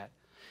to do that.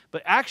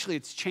 But actually,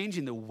 it's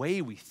changing the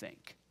way we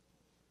think.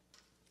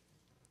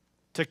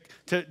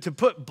 To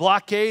put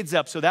blockades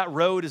up so that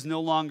road is no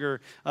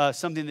longer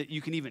something that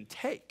you can even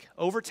take.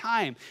 Over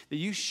time, that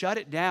you shut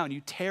it down,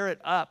 you tear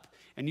it up,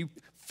 and you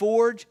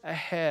forge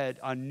ahead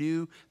on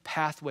new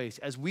pathways.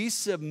 As we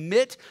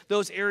submit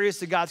those areas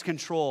to God's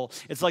control,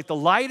 it's like the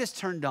light is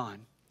turned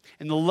on.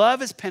 And the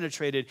love is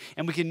penetrated,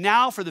 and we can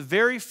now, for the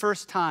very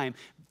first time,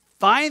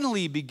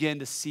 finally begin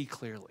to see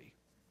clearly.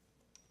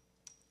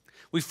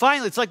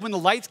 It's like when the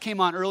lights came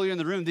on earlier in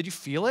the room. Did you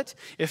feel it?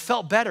 It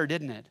felt better,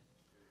 didn't it?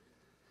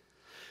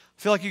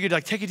 I feel like you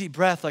could take a deep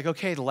breath,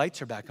 okay, the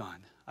lights are back on.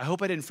 I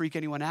hope I didn't freak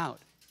anyone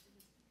out.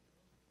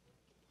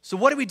 So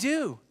what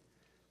do?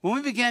 When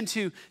we begin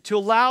to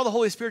allow the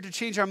Holy Spirit to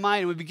change our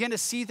mind, and we begin to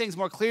see things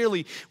more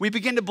clearly, we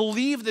begin to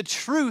believe the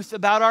truth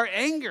about our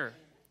anger.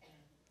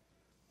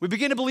 We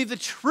begin to believe the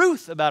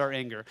truth about our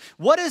anger.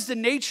 What is the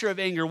nature of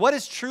anger? What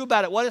is true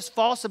about it? What is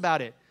false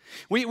about it?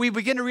 We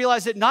begin to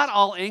realize that not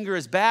all anger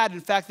is bad. In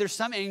fact, there's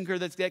some anger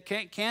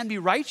that can be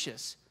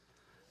righteous.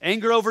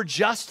 Anger over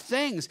just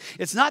things.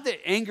 It's not that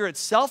anger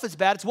itself is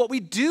bad. It's what we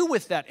do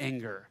with that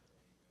anger.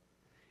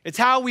 It's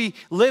how we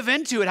live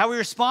into it, how we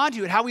respond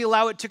to it, how we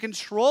allow it to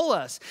control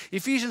us.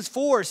 Ephesians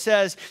 4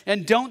 says,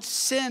 and don't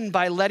sin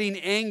by letting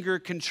anger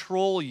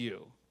control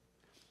you.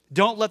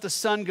 Don't let the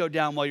sun go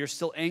down while you're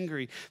still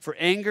angry, for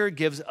anger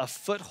gives a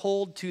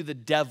foothold to the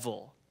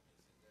devil.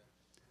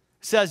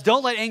 It says,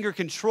 don't let anger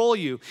control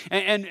you.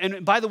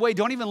 And by the way,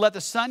 don't even let the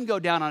sun go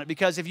down on it,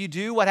 because if you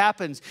do, what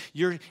happens?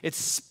 It's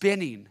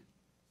spinning,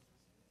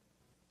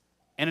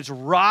 and it's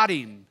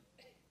rotting,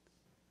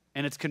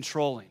 and it's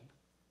controlling.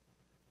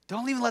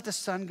 Don't even let the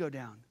sun go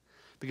down,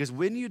 because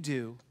when you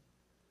do,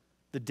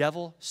 the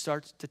devil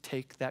starts to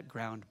take that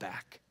ground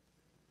back.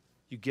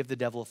 You give the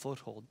devil a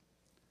foothold.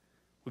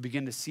 We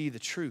begin to see the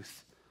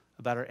truth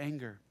about our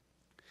anger.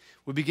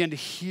 We begin to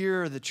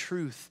hear the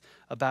truth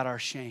about our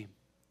shame.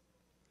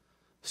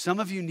 Some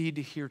of you need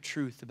to hear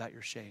truth about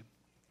your shame.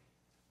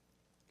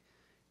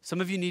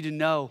 Some of you need to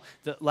know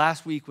that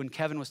last week when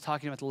Kevin was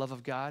talking about the love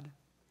of God,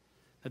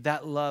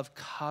 that love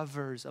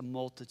covers a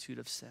multitude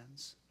of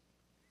sins.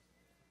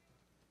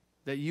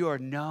 That you are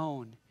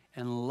known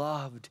and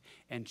loved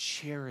and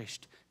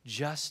cherished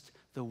just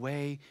the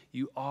way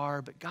you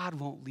are, but God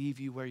won't leave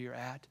you where you're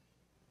at.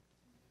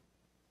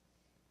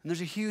 And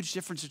there's a huge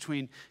difference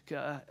between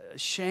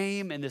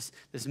shame and this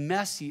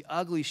messy,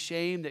 ugly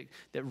shame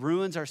that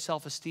ruins our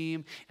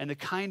self-esteem, and the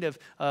kind of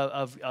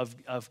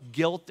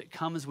guilt that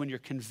comes when you're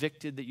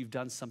convicted that you've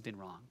done something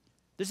wrong.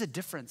 There's a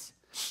difference.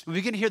 We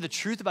begin to hear the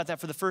truth about that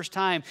for the first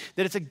time,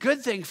 that it's a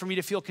good thing for me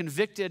to feel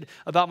convicted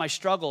about my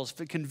struggles.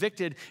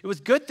 It was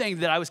a good thing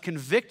that I was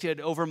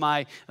convicted over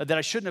that I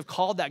shouldn't have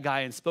called that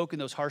guy and spoken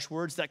those harsh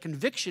words. That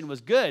conviction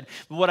was good.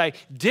 But what I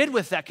did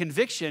with that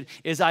conviction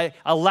is I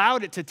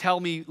allowed it to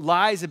tell me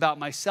lies about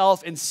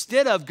myself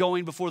instead of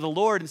going before the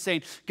Lord and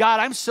saying,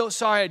 God, I'm so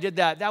sorry I did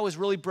that. That was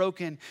really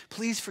broken.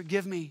 Please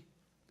forgive me.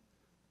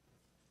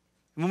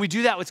 When we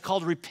do that, it's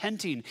called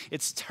repenting.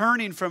 It's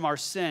turning from our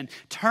sin,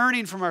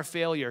 turning from our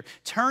failure,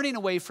 turning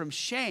away from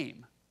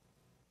shame.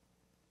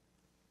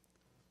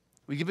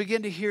 We can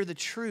begin to hear the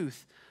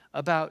truth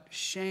about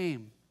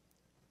shame,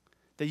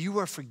 that you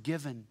are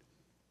forgiven.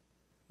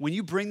 When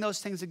you bring those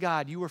things to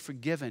God, you are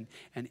forgiven,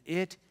 and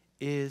it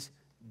is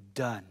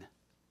done.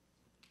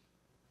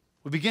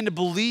 We begin to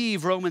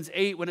believe Romans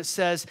 8 when it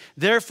says,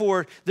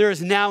 therefore, there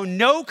is now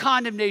no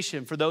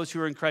condemnation for those who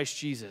are in Christ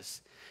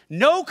Jesus.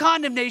 No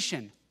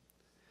condemnation.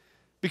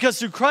 Because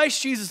through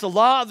Christ Jesus, the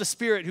law of the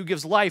Spirit who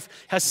gives life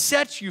has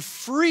set you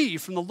free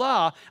from the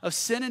law of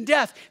sin and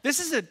death.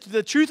 This is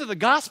the truth of the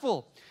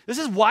gospel. This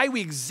is why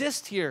we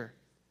exist here.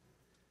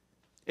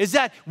 Is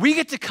that we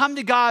get to come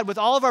to God with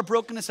all of our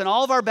brokenness and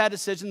all of our bad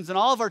decisions and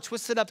all of our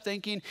twisted up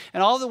thinking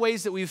and all the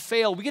ways that we've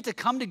failed. We get to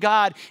come to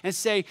God and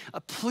say,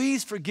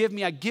 please forgive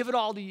me. I give it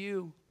all to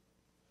you.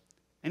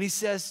 And he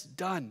says,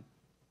 done.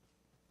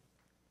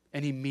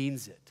 And he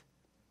means it.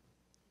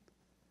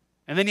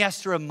 And then he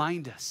has to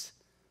remind us,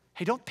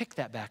 hey, don't pick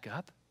that back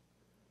up.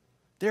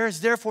 There is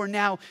therefore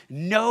now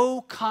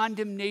no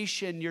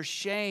condemnation. Your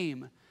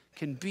shame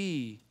can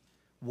be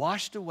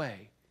washed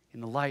away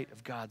in the light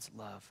of God's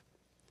love.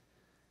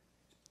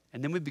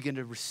 And then we begin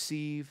to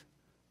receive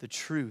the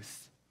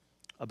truth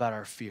about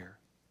our fear.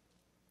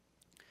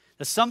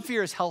 Now, some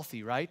fear is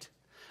healthy, right?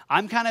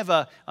 I'm kind of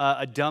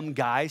a dumb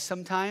guy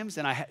sometimes,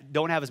 and I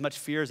don't have as much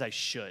fear as I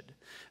should.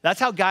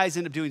 That's how guys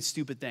end up doing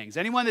stupid things.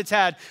 Anyone that's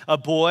had a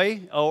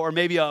boy, or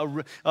maybe a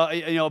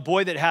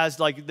boy that has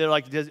they're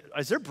like,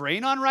 is their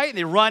brain on right? And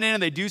they run in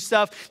and they do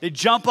stuff. They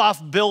jump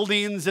off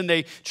buildings and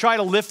they try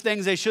to lift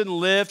things they shouldn't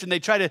lift, and they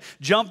try to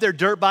jump their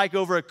dirt bike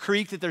over a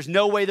creek that there's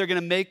no way they're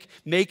going to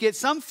make it.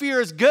 Some fear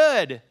is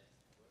good,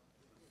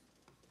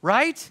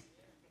 right?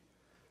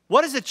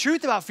 What is the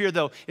truth about fear,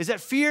 though? Is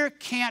that fear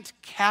can't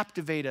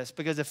captivate us,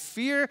 because if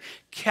fear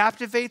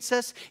captivates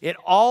us, it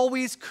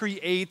always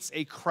creates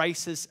a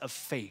crisis of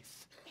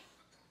faith.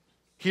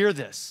 Hear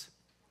this.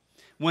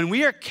 When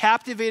we are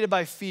captivated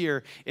by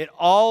fear, it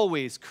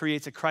always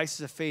creates a crisis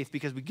of faith,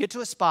 because we get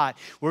to a spot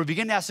where we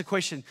begin to ask the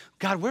question,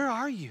 God, where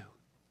are you?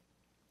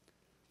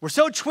 We're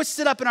so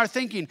twisted up in our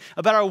thinking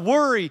about our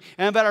worry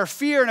and about our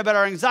fear and about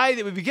our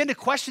anxiety that we begin to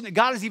question that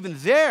God is even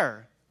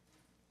there.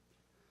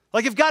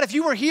 Like, if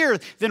you were here,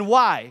 then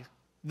why?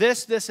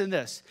 This, and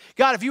this.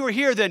 God, if you were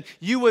here, then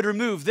you would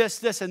remove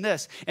this, and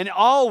this. And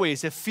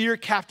always, if fear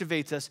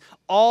captivates us,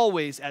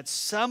 always at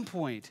some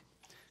point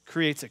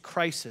creates a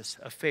crisis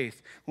of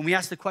faith. When we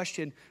ask the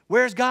question,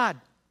 where's God?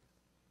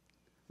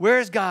 Where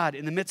is God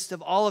in the midst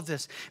of all of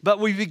this? But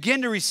we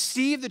begin to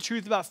receive the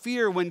truth about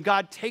fear when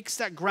God takes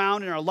that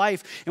ground in our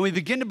life, and we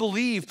begin to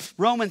believe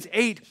Romans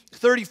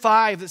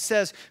 8:35 that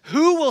says,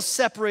 who will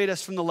separate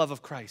us from the love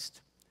of Christ?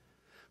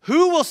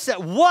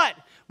 What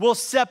will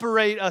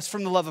separate us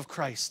from the love of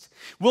Christ?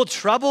 Will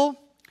trouble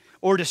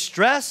or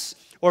distress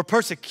or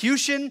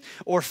persecution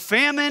or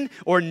famine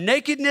or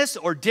nakedness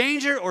or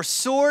danger or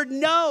sword?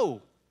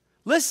 No.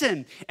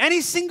 Listen,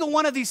 any single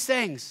one of these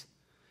things,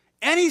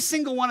 any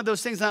single one of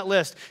those things on that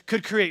list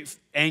could create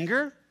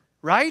anger,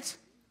 right?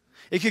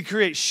 It could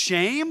create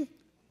shame.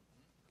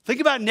 Think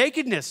about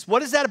nakedness.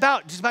 What is that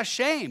about? Just about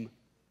shame.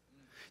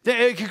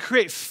 It could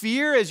create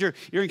fear as you're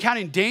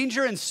encountering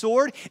danger and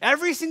sword.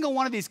 Every single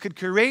one of these could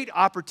create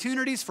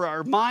opportunities for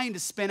our mind to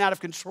spin out of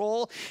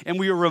control. And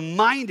we are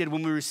reminded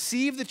when we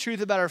receive the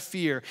truth about our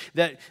fear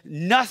that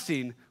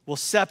nothing will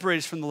separate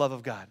us from the love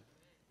of God.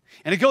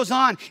 And it goes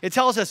on. It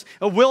tells us,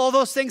 will all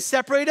those things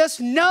separate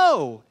us?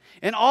 No.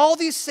 In all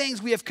these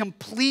things, we have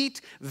complete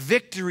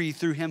victory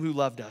through him who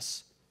loved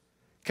us.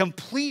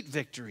 Complete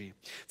victory.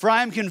 For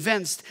I am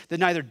convinced that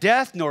neither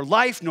death, nor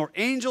life, nor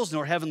angels,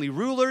 nor heavenly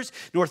rulers,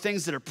 nor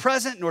things that are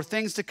present, nor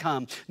things to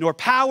come, nor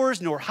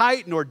powers, nor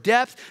height, nor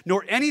depth,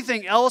 nor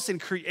anything else in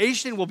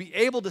creation will be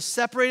able to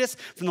separate us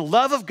from the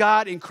love of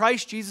God in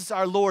Christ Jesus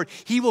our Lord.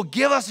 He will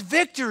give us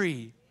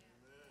victory.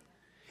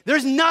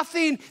 There's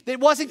nothing that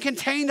wasn't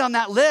contained on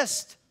that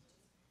list.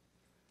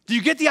 Do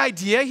you get the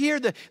idea here?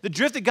 The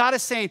drift that God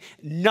is saying,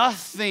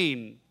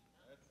 nothing.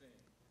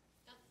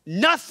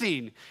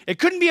 Nothing. It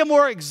couldn't be a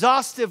more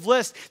exhaustive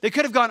list. They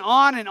could have gone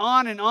on and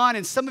on and on.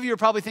 And some of you are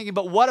probably thinking,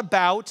 but what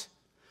about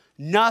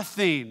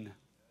nothing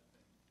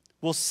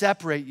will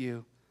separate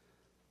you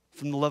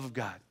from the love of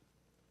God?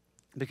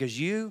 Because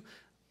you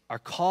are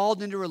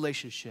called into a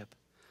relationship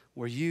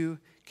where you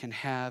can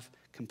have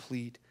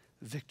complete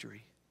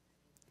victory.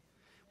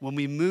 When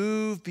we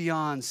move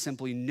beyond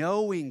simply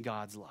knowing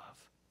God's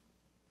love,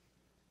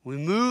 we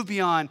move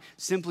beyond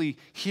simply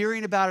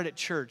hearing about it at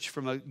church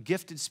from a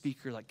gifted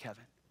speaker like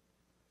Kevin,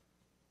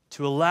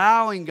 to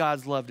allowing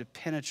God's love to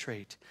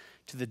penetrate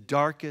to the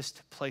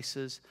darkest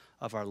places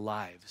of our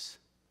lives.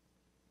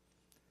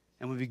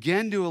 And we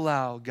begin to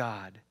allow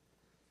God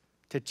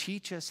to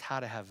teach us how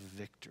to have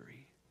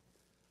victory.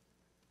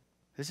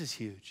 This is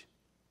huge.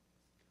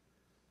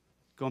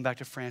 Going back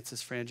to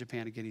Francis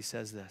Frangipane again, he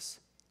says this: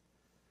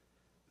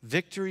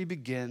 victory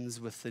begins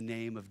with the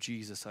name of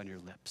Jesus on your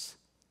lips,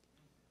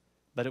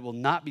 but it will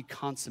not be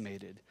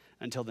consummated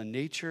until the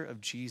nature of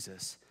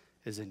Jesus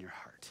is in your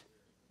heart.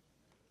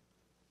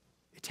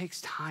 It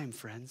takes time,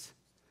 friends.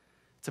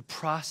 It's a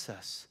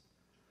process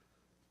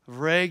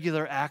of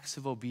regular acts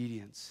of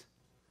obedience,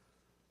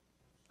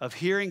 of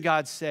hearing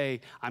God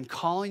say, I'm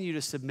calling you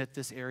to submit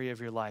this area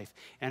of your life,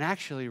 and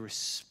actually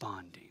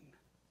responding.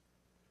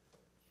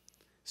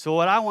 So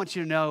what I want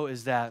you to know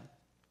is that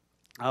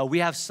we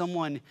have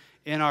someone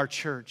in our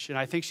church, and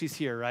I think she's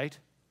here, right?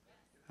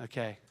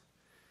 Okay.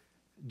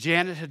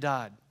 Janet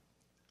Haddad.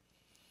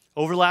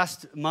 Over the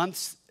last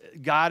months,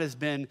 God has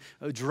been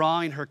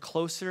drawing her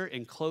closer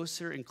and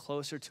closer and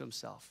closer to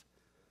himself.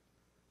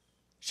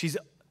 She's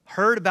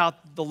heard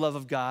about the love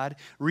of God,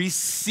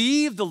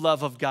 received the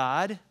love of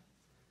God,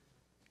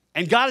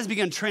 and God has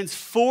begun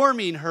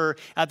transforming her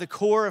at the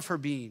core of her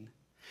being.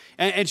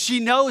 And she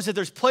knows that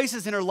there's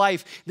places in her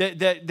life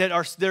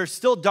there's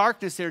still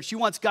darkness there. She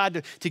wants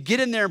God to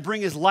get in there and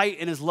bring his light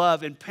and his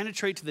love and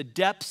penetrate to the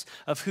depths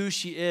of who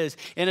she is.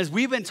 And as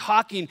we've been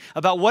talking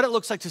about what it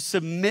looks like to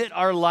submit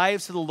our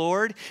lives to the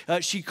Lord,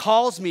 she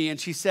calls me and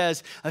she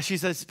says,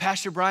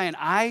 Pastor Brian,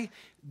 I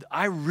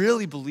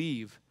really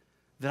believe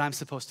that I'm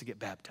supposed to get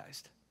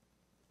baptized.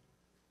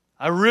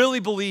 I really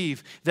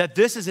believe that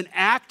this is an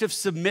act of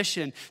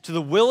submission to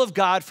the will of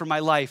God for my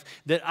life,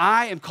 that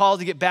I am called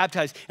to get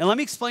baptized. And let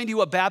me explain to you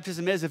what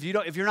baptism is if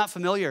you're not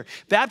familiar.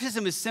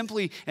 Baptism is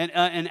simply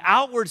an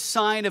outward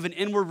sign of an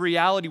inward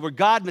reality where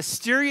God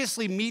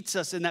mysteriously meets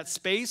us in that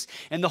space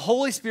and the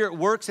Holy Spirit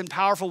works in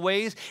powerful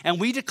ways and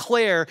we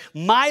declare,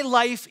 my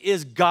life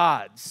is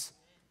God's.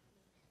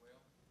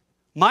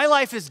 My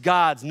life is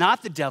God's,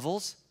 not the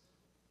devil's.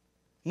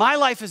 My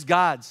life is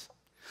God's.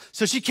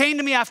 So she came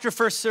to me after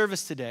first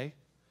service today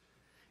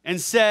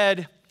and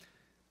said,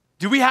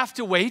 do we have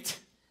to wait?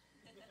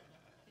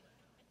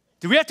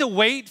 Do we have to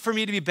wait for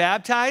me to be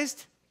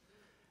baptized?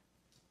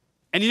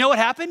 And you know what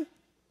happened?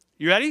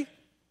 You ready?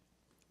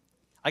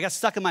 I got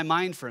stuck in my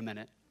mind for a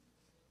minute.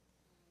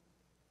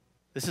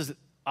 This is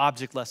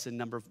object lesson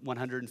number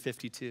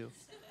 152.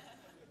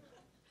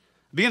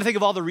 I began to think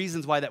of all the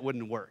reasons why that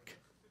wouldn't work.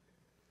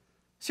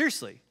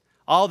 Seriously.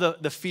 All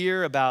the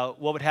fear about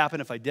what would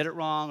happen if I did it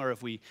wrong, or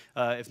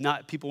if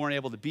not, people weren't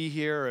able to be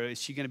here, or is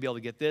she going to be able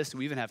to get this? Do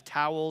we even have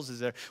towels?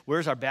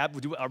 Where's our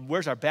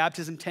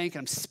baptism tank?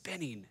 And I'm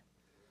spinning.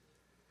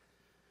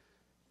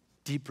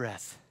 Deep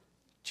breath.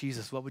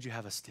 Jesus, what would you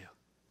have us do?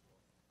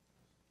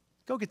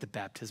 Go get the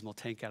baptismal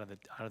tank out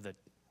of the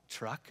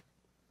truck.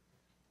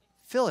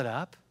 Fill it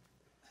up.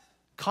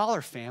 Call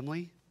her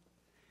family,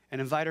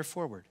 and invite her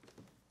forward.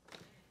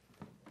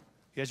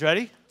 You guys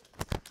ready?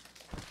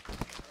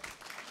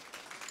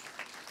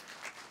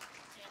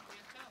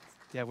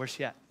 Yeah, where's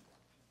she at?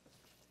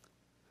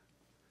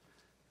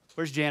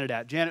 Where's Janet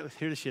at? Janet,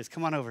 here she is.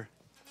 Come on over.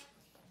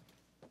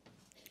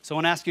 So I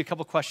want to ask you a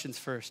couple questions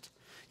first.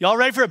 Y'all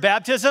ready for a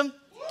baptism?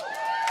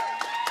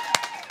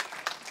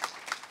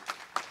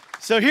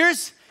 So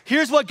here's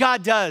what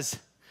God does.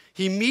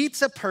 He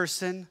meets a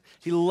person,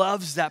 he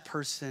loves that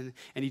person,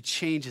 and he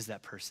changes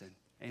that person.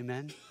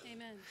 Amen?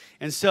 Amen.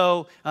 And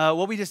so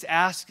what we just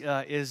ask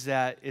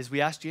is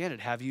we ask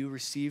Janet, have you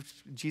received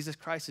Jesus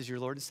Christ as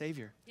your Lord and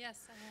Savior?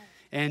 Yes, I have.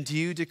 And do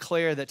you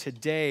declare that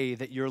today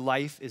that your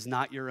life is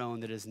not your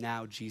own, that it is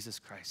now Jesus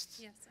Christ's?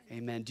 Yes.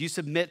 Amen. Do you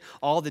submit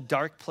all the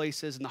dark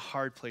places and the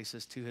hard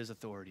places to his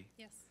authority?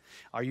 Yes.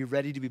 Are you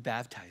ready to be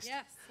baptized?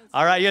 Yes.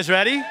 All right, you guys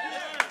ready?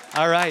 Yes.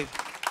 All right.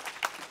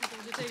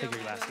 Take your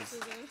glasses.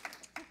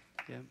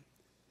 Yeah.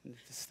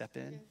 Just step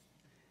in,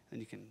 and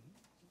you can.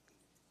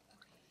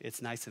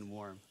 It's nice and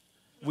warm.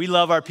 We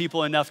love our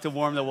people enough to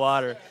warm the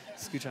water.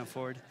 Scooch on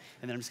forward,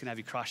 and then I'm just gonna have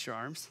you cross your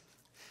arms.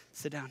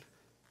 Sit down.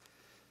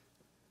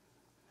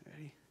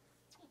 Ready?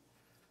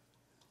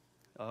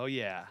 Oh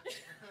yeah.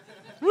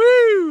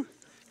 Woo!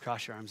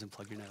 Cross your arms and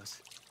plug your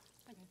nose.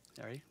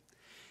 All right?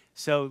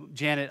 So,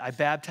 Janet, I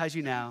baptize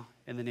you now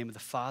in the name of the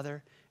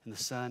Father, and the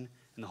Son,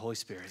 and the Holy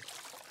Spirit.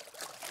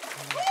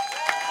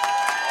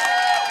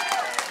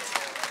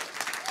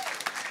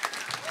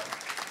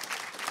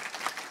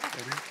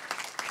 Ready?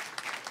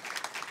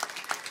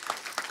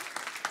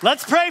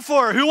 Let's pray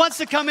for her. Who wants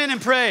to come in and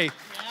pray?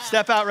 Yeah.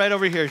 Step out right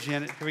over here,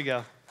 Janet. Here we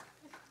go.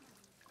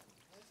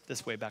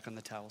 This way, back on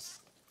the towels.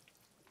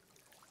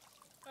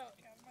 Oh,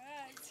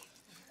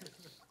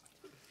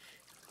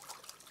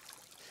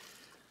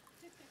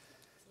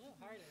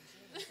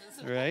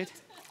 right. Right?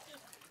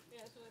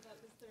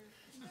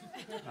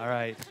 All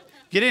right.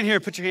 Get in here.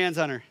 Put your hands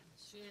on her.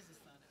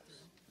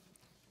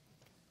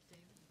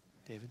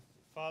 David.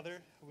 Father,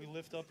 we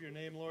lift up your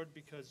name, Lord,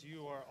 because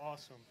you are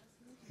awesome.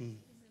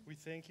 We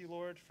thank you,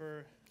 Lord,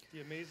 for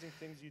the amazing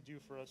things you do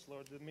for us,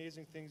 Lord, the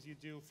amazing things you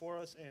do for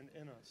us and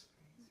in us.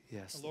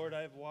 Yes. Lord,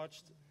 I have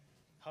watched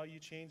how you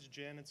changed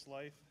Janet's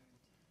life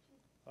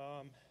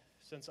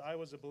since I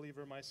was a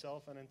believer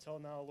myself, and until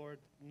now, Lord,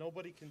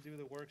 nobody can do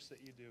the works that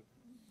you do.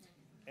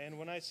 And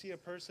when I see a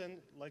person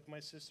like my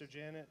sister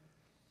Janet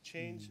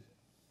change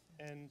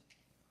and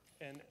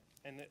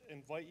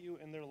invite you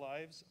in their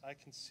lives, I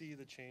can see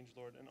the change,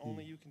 Lord, and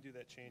only you can do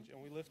that change.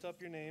 And we lift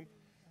up your name.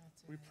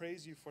 We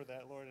praise you for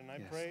that, Lord, and I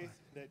pray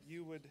that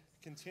you would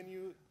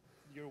continue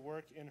your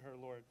work in her,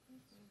 Lord.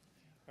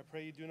 I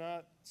pray you do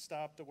not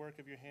stop the work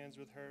of your hands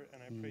with her,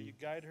 and I pray you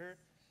guide her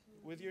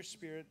with your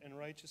spirit and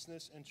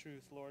righteousness and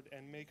truth, Lord,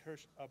 and make her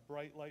a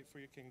bright light for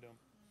your kingdom,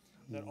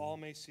 that all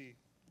may see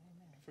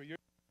for your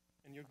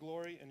and your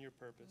glory and your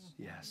purpose.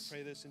 Yes. I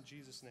pray this in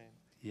Jesus' name.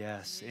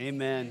 Yes.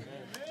 Amen.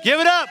 Give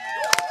it up.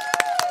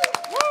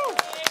 Woo.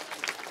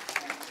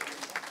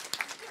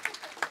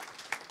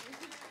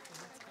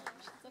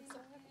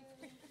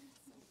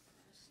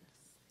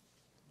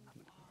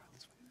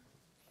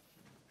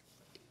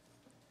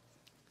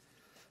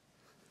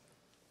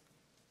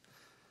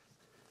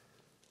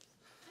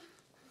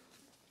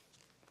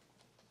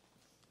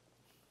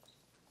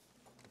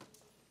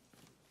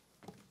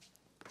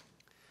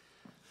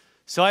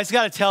 So I just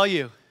got to tell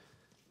you,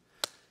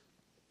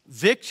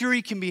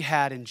 victory can be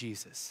had in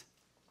Jesus.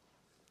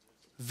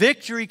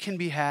 Victory can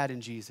be had in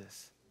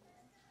Jesus.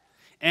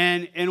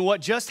 And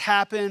what just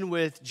happened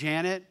with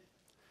Janet,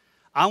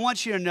 I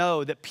want you to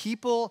know that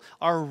people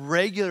are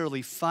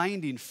regularly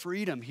finding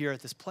freedom here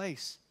at this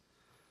place.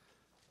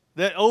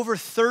 That over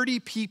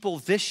 30 people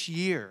this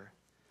year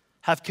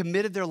have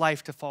committed their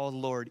life to follow the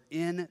Lord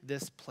in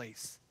this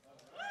place.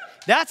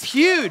 That's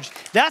huge.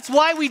 That's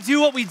why we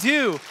do what we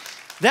do.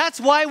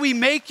 That's why we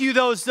make you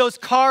those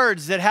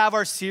cards that have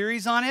our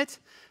series on it.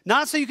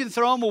 Not so you can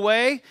throw them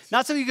away,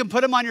 not so you can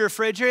put them on your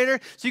refrigerator,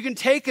 so you can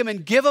take them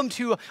and give them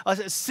to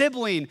a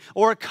sibling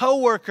or a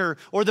coworker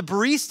or the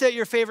barista at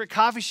your favorite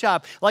coffee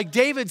shop. Like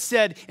David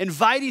said,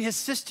 inviting his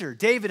sister,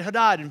 David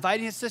Hadad,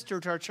 inviting his sister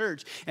to our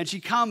church. And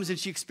she comes and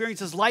she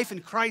experiences life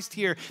in Christ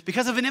here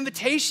because of an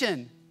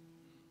invitation.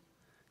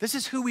 This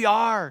is who we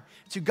are.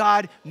 It's who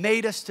God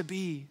made us to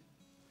be.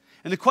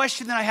 And the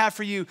question that I have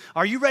for you,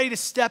 are you ready to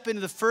step into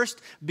the first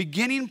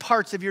beginning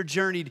parts of your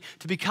journey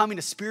to becoming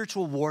a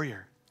spiritual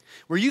warrior,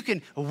 where you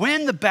can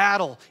win the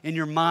battle in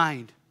your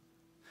mind?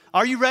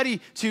 Are you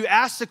ready to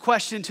ask the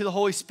question to the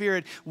Holy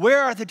Spirit,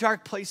 where are the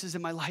dark places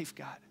in my life,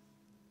 God?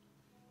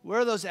 Where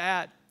are those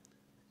at?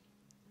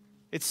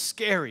 It's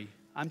scary.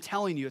 I'm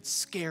telling you, it's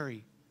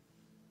scary.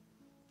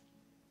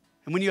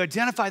 And when you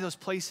identify those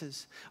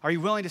places, are you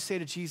willing to say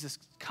to Jesus,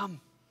 come,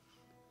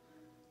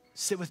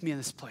 sit with me in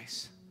this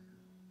place?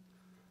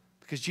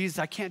 Because Jesus,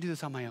 I can't do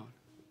this on my own.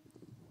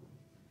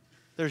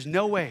 There's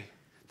no way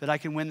that I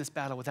can win this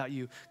battle without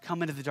you.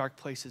 Come into the dark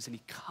places. And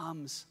he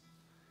comes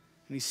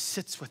and he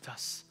sits with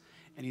us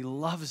and he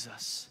loves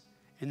us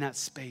in that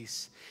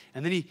space.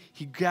 And then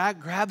he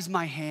grabs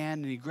my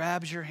hand and he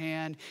grabs your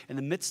hand in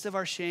the midst of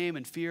our shame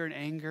and fear and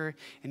anger.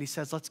 And he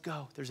says, let's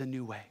go. There's a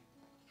new way.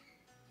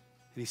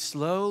 And he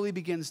slowly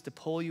begins to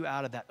pull you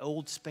out of that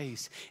old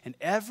space. And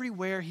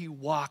everywhere he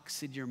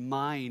walks in your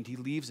mind, he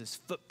leaves his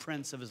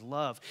footprints of his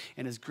love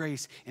and his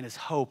grace and his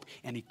hope,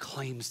 and he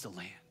claims the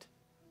land.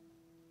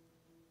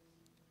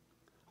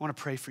 I want to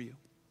pray for you.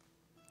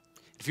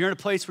 If you're in a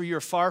place where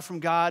you're far from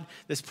God,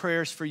 this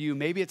prayer is for you.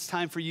 Maybe it's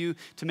time for you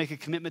to make a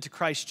commitment to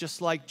Christ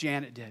just like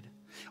Janet did.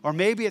 Or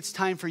maybe it's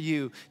time for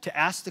you to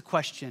ask the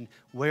question,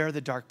 where are the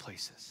dark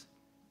places?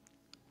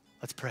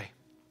 Let's pray.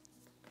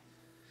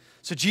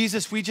 So So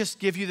Jesus, we just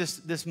give you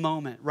this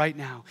moment right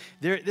now.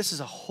 This is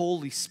a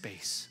holy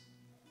space,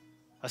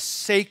 a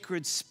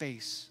sacred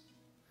space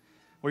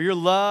where your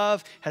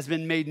love has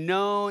been made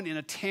known in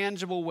a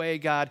tangible way,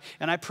 God.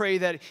 And I pray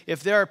that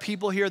if there are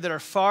people here that are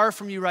far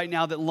from you right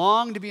now, that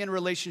long to be in a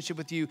relationship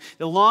with you,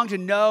 that long to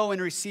know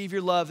and receive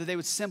your love, that they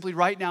would simply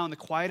right now in the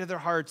quiet of their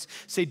hearts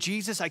say,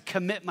 Jesus, I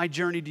commit my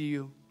journey to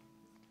you.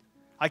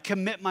 I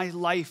commit my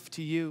life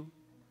to you.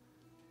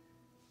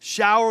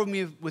 Shower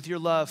me with your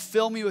love.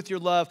 Fill me with your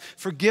love.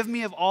 Forgive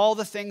me of all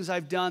the things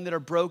I've done that are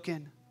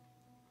broken.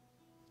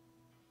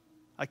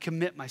 I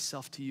commit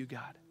myself to you,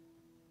 God.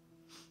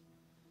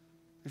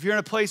 If you're in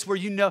a place where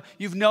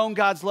you've known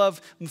God's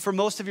love for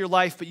most of your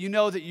life, but you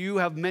know that you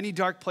have many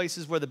dark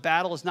places where the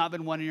battle has not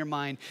been won in your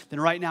mind, then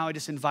right now I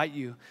just invite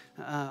you,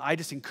 I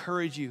just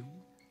encourage you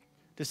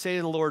to say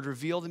to the Lord,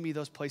 reveal to me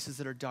those places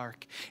that are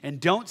dark. And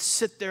don't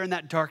sit there in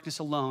that darkness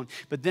alone,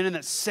 but then in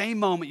that same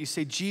moment you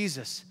say,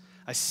 Jesus,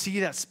 I see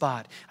that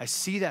spot. I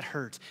see that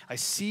hurt. I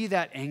see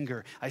that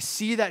anger. I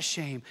see that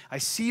shame. I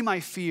see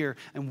my fear.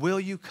 And will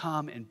you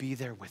come and be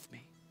there with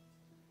me?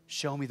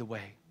 Show me the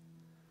way.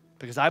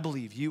 Because I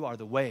believe you are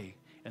the way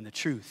and the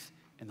truth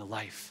and the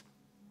life.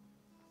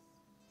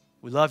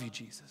 We love you,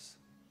 Jesus.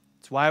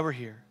 That's why we're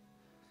here.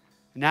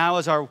 Now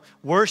as our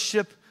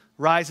worship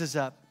rises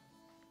up,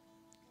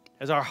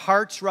 as our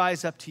hearts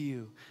rise up to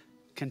you,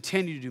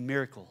 continue to do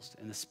miracles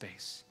in this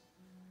space.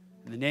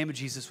 In the name of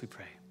Jesus we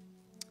pray.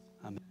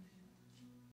 Amen.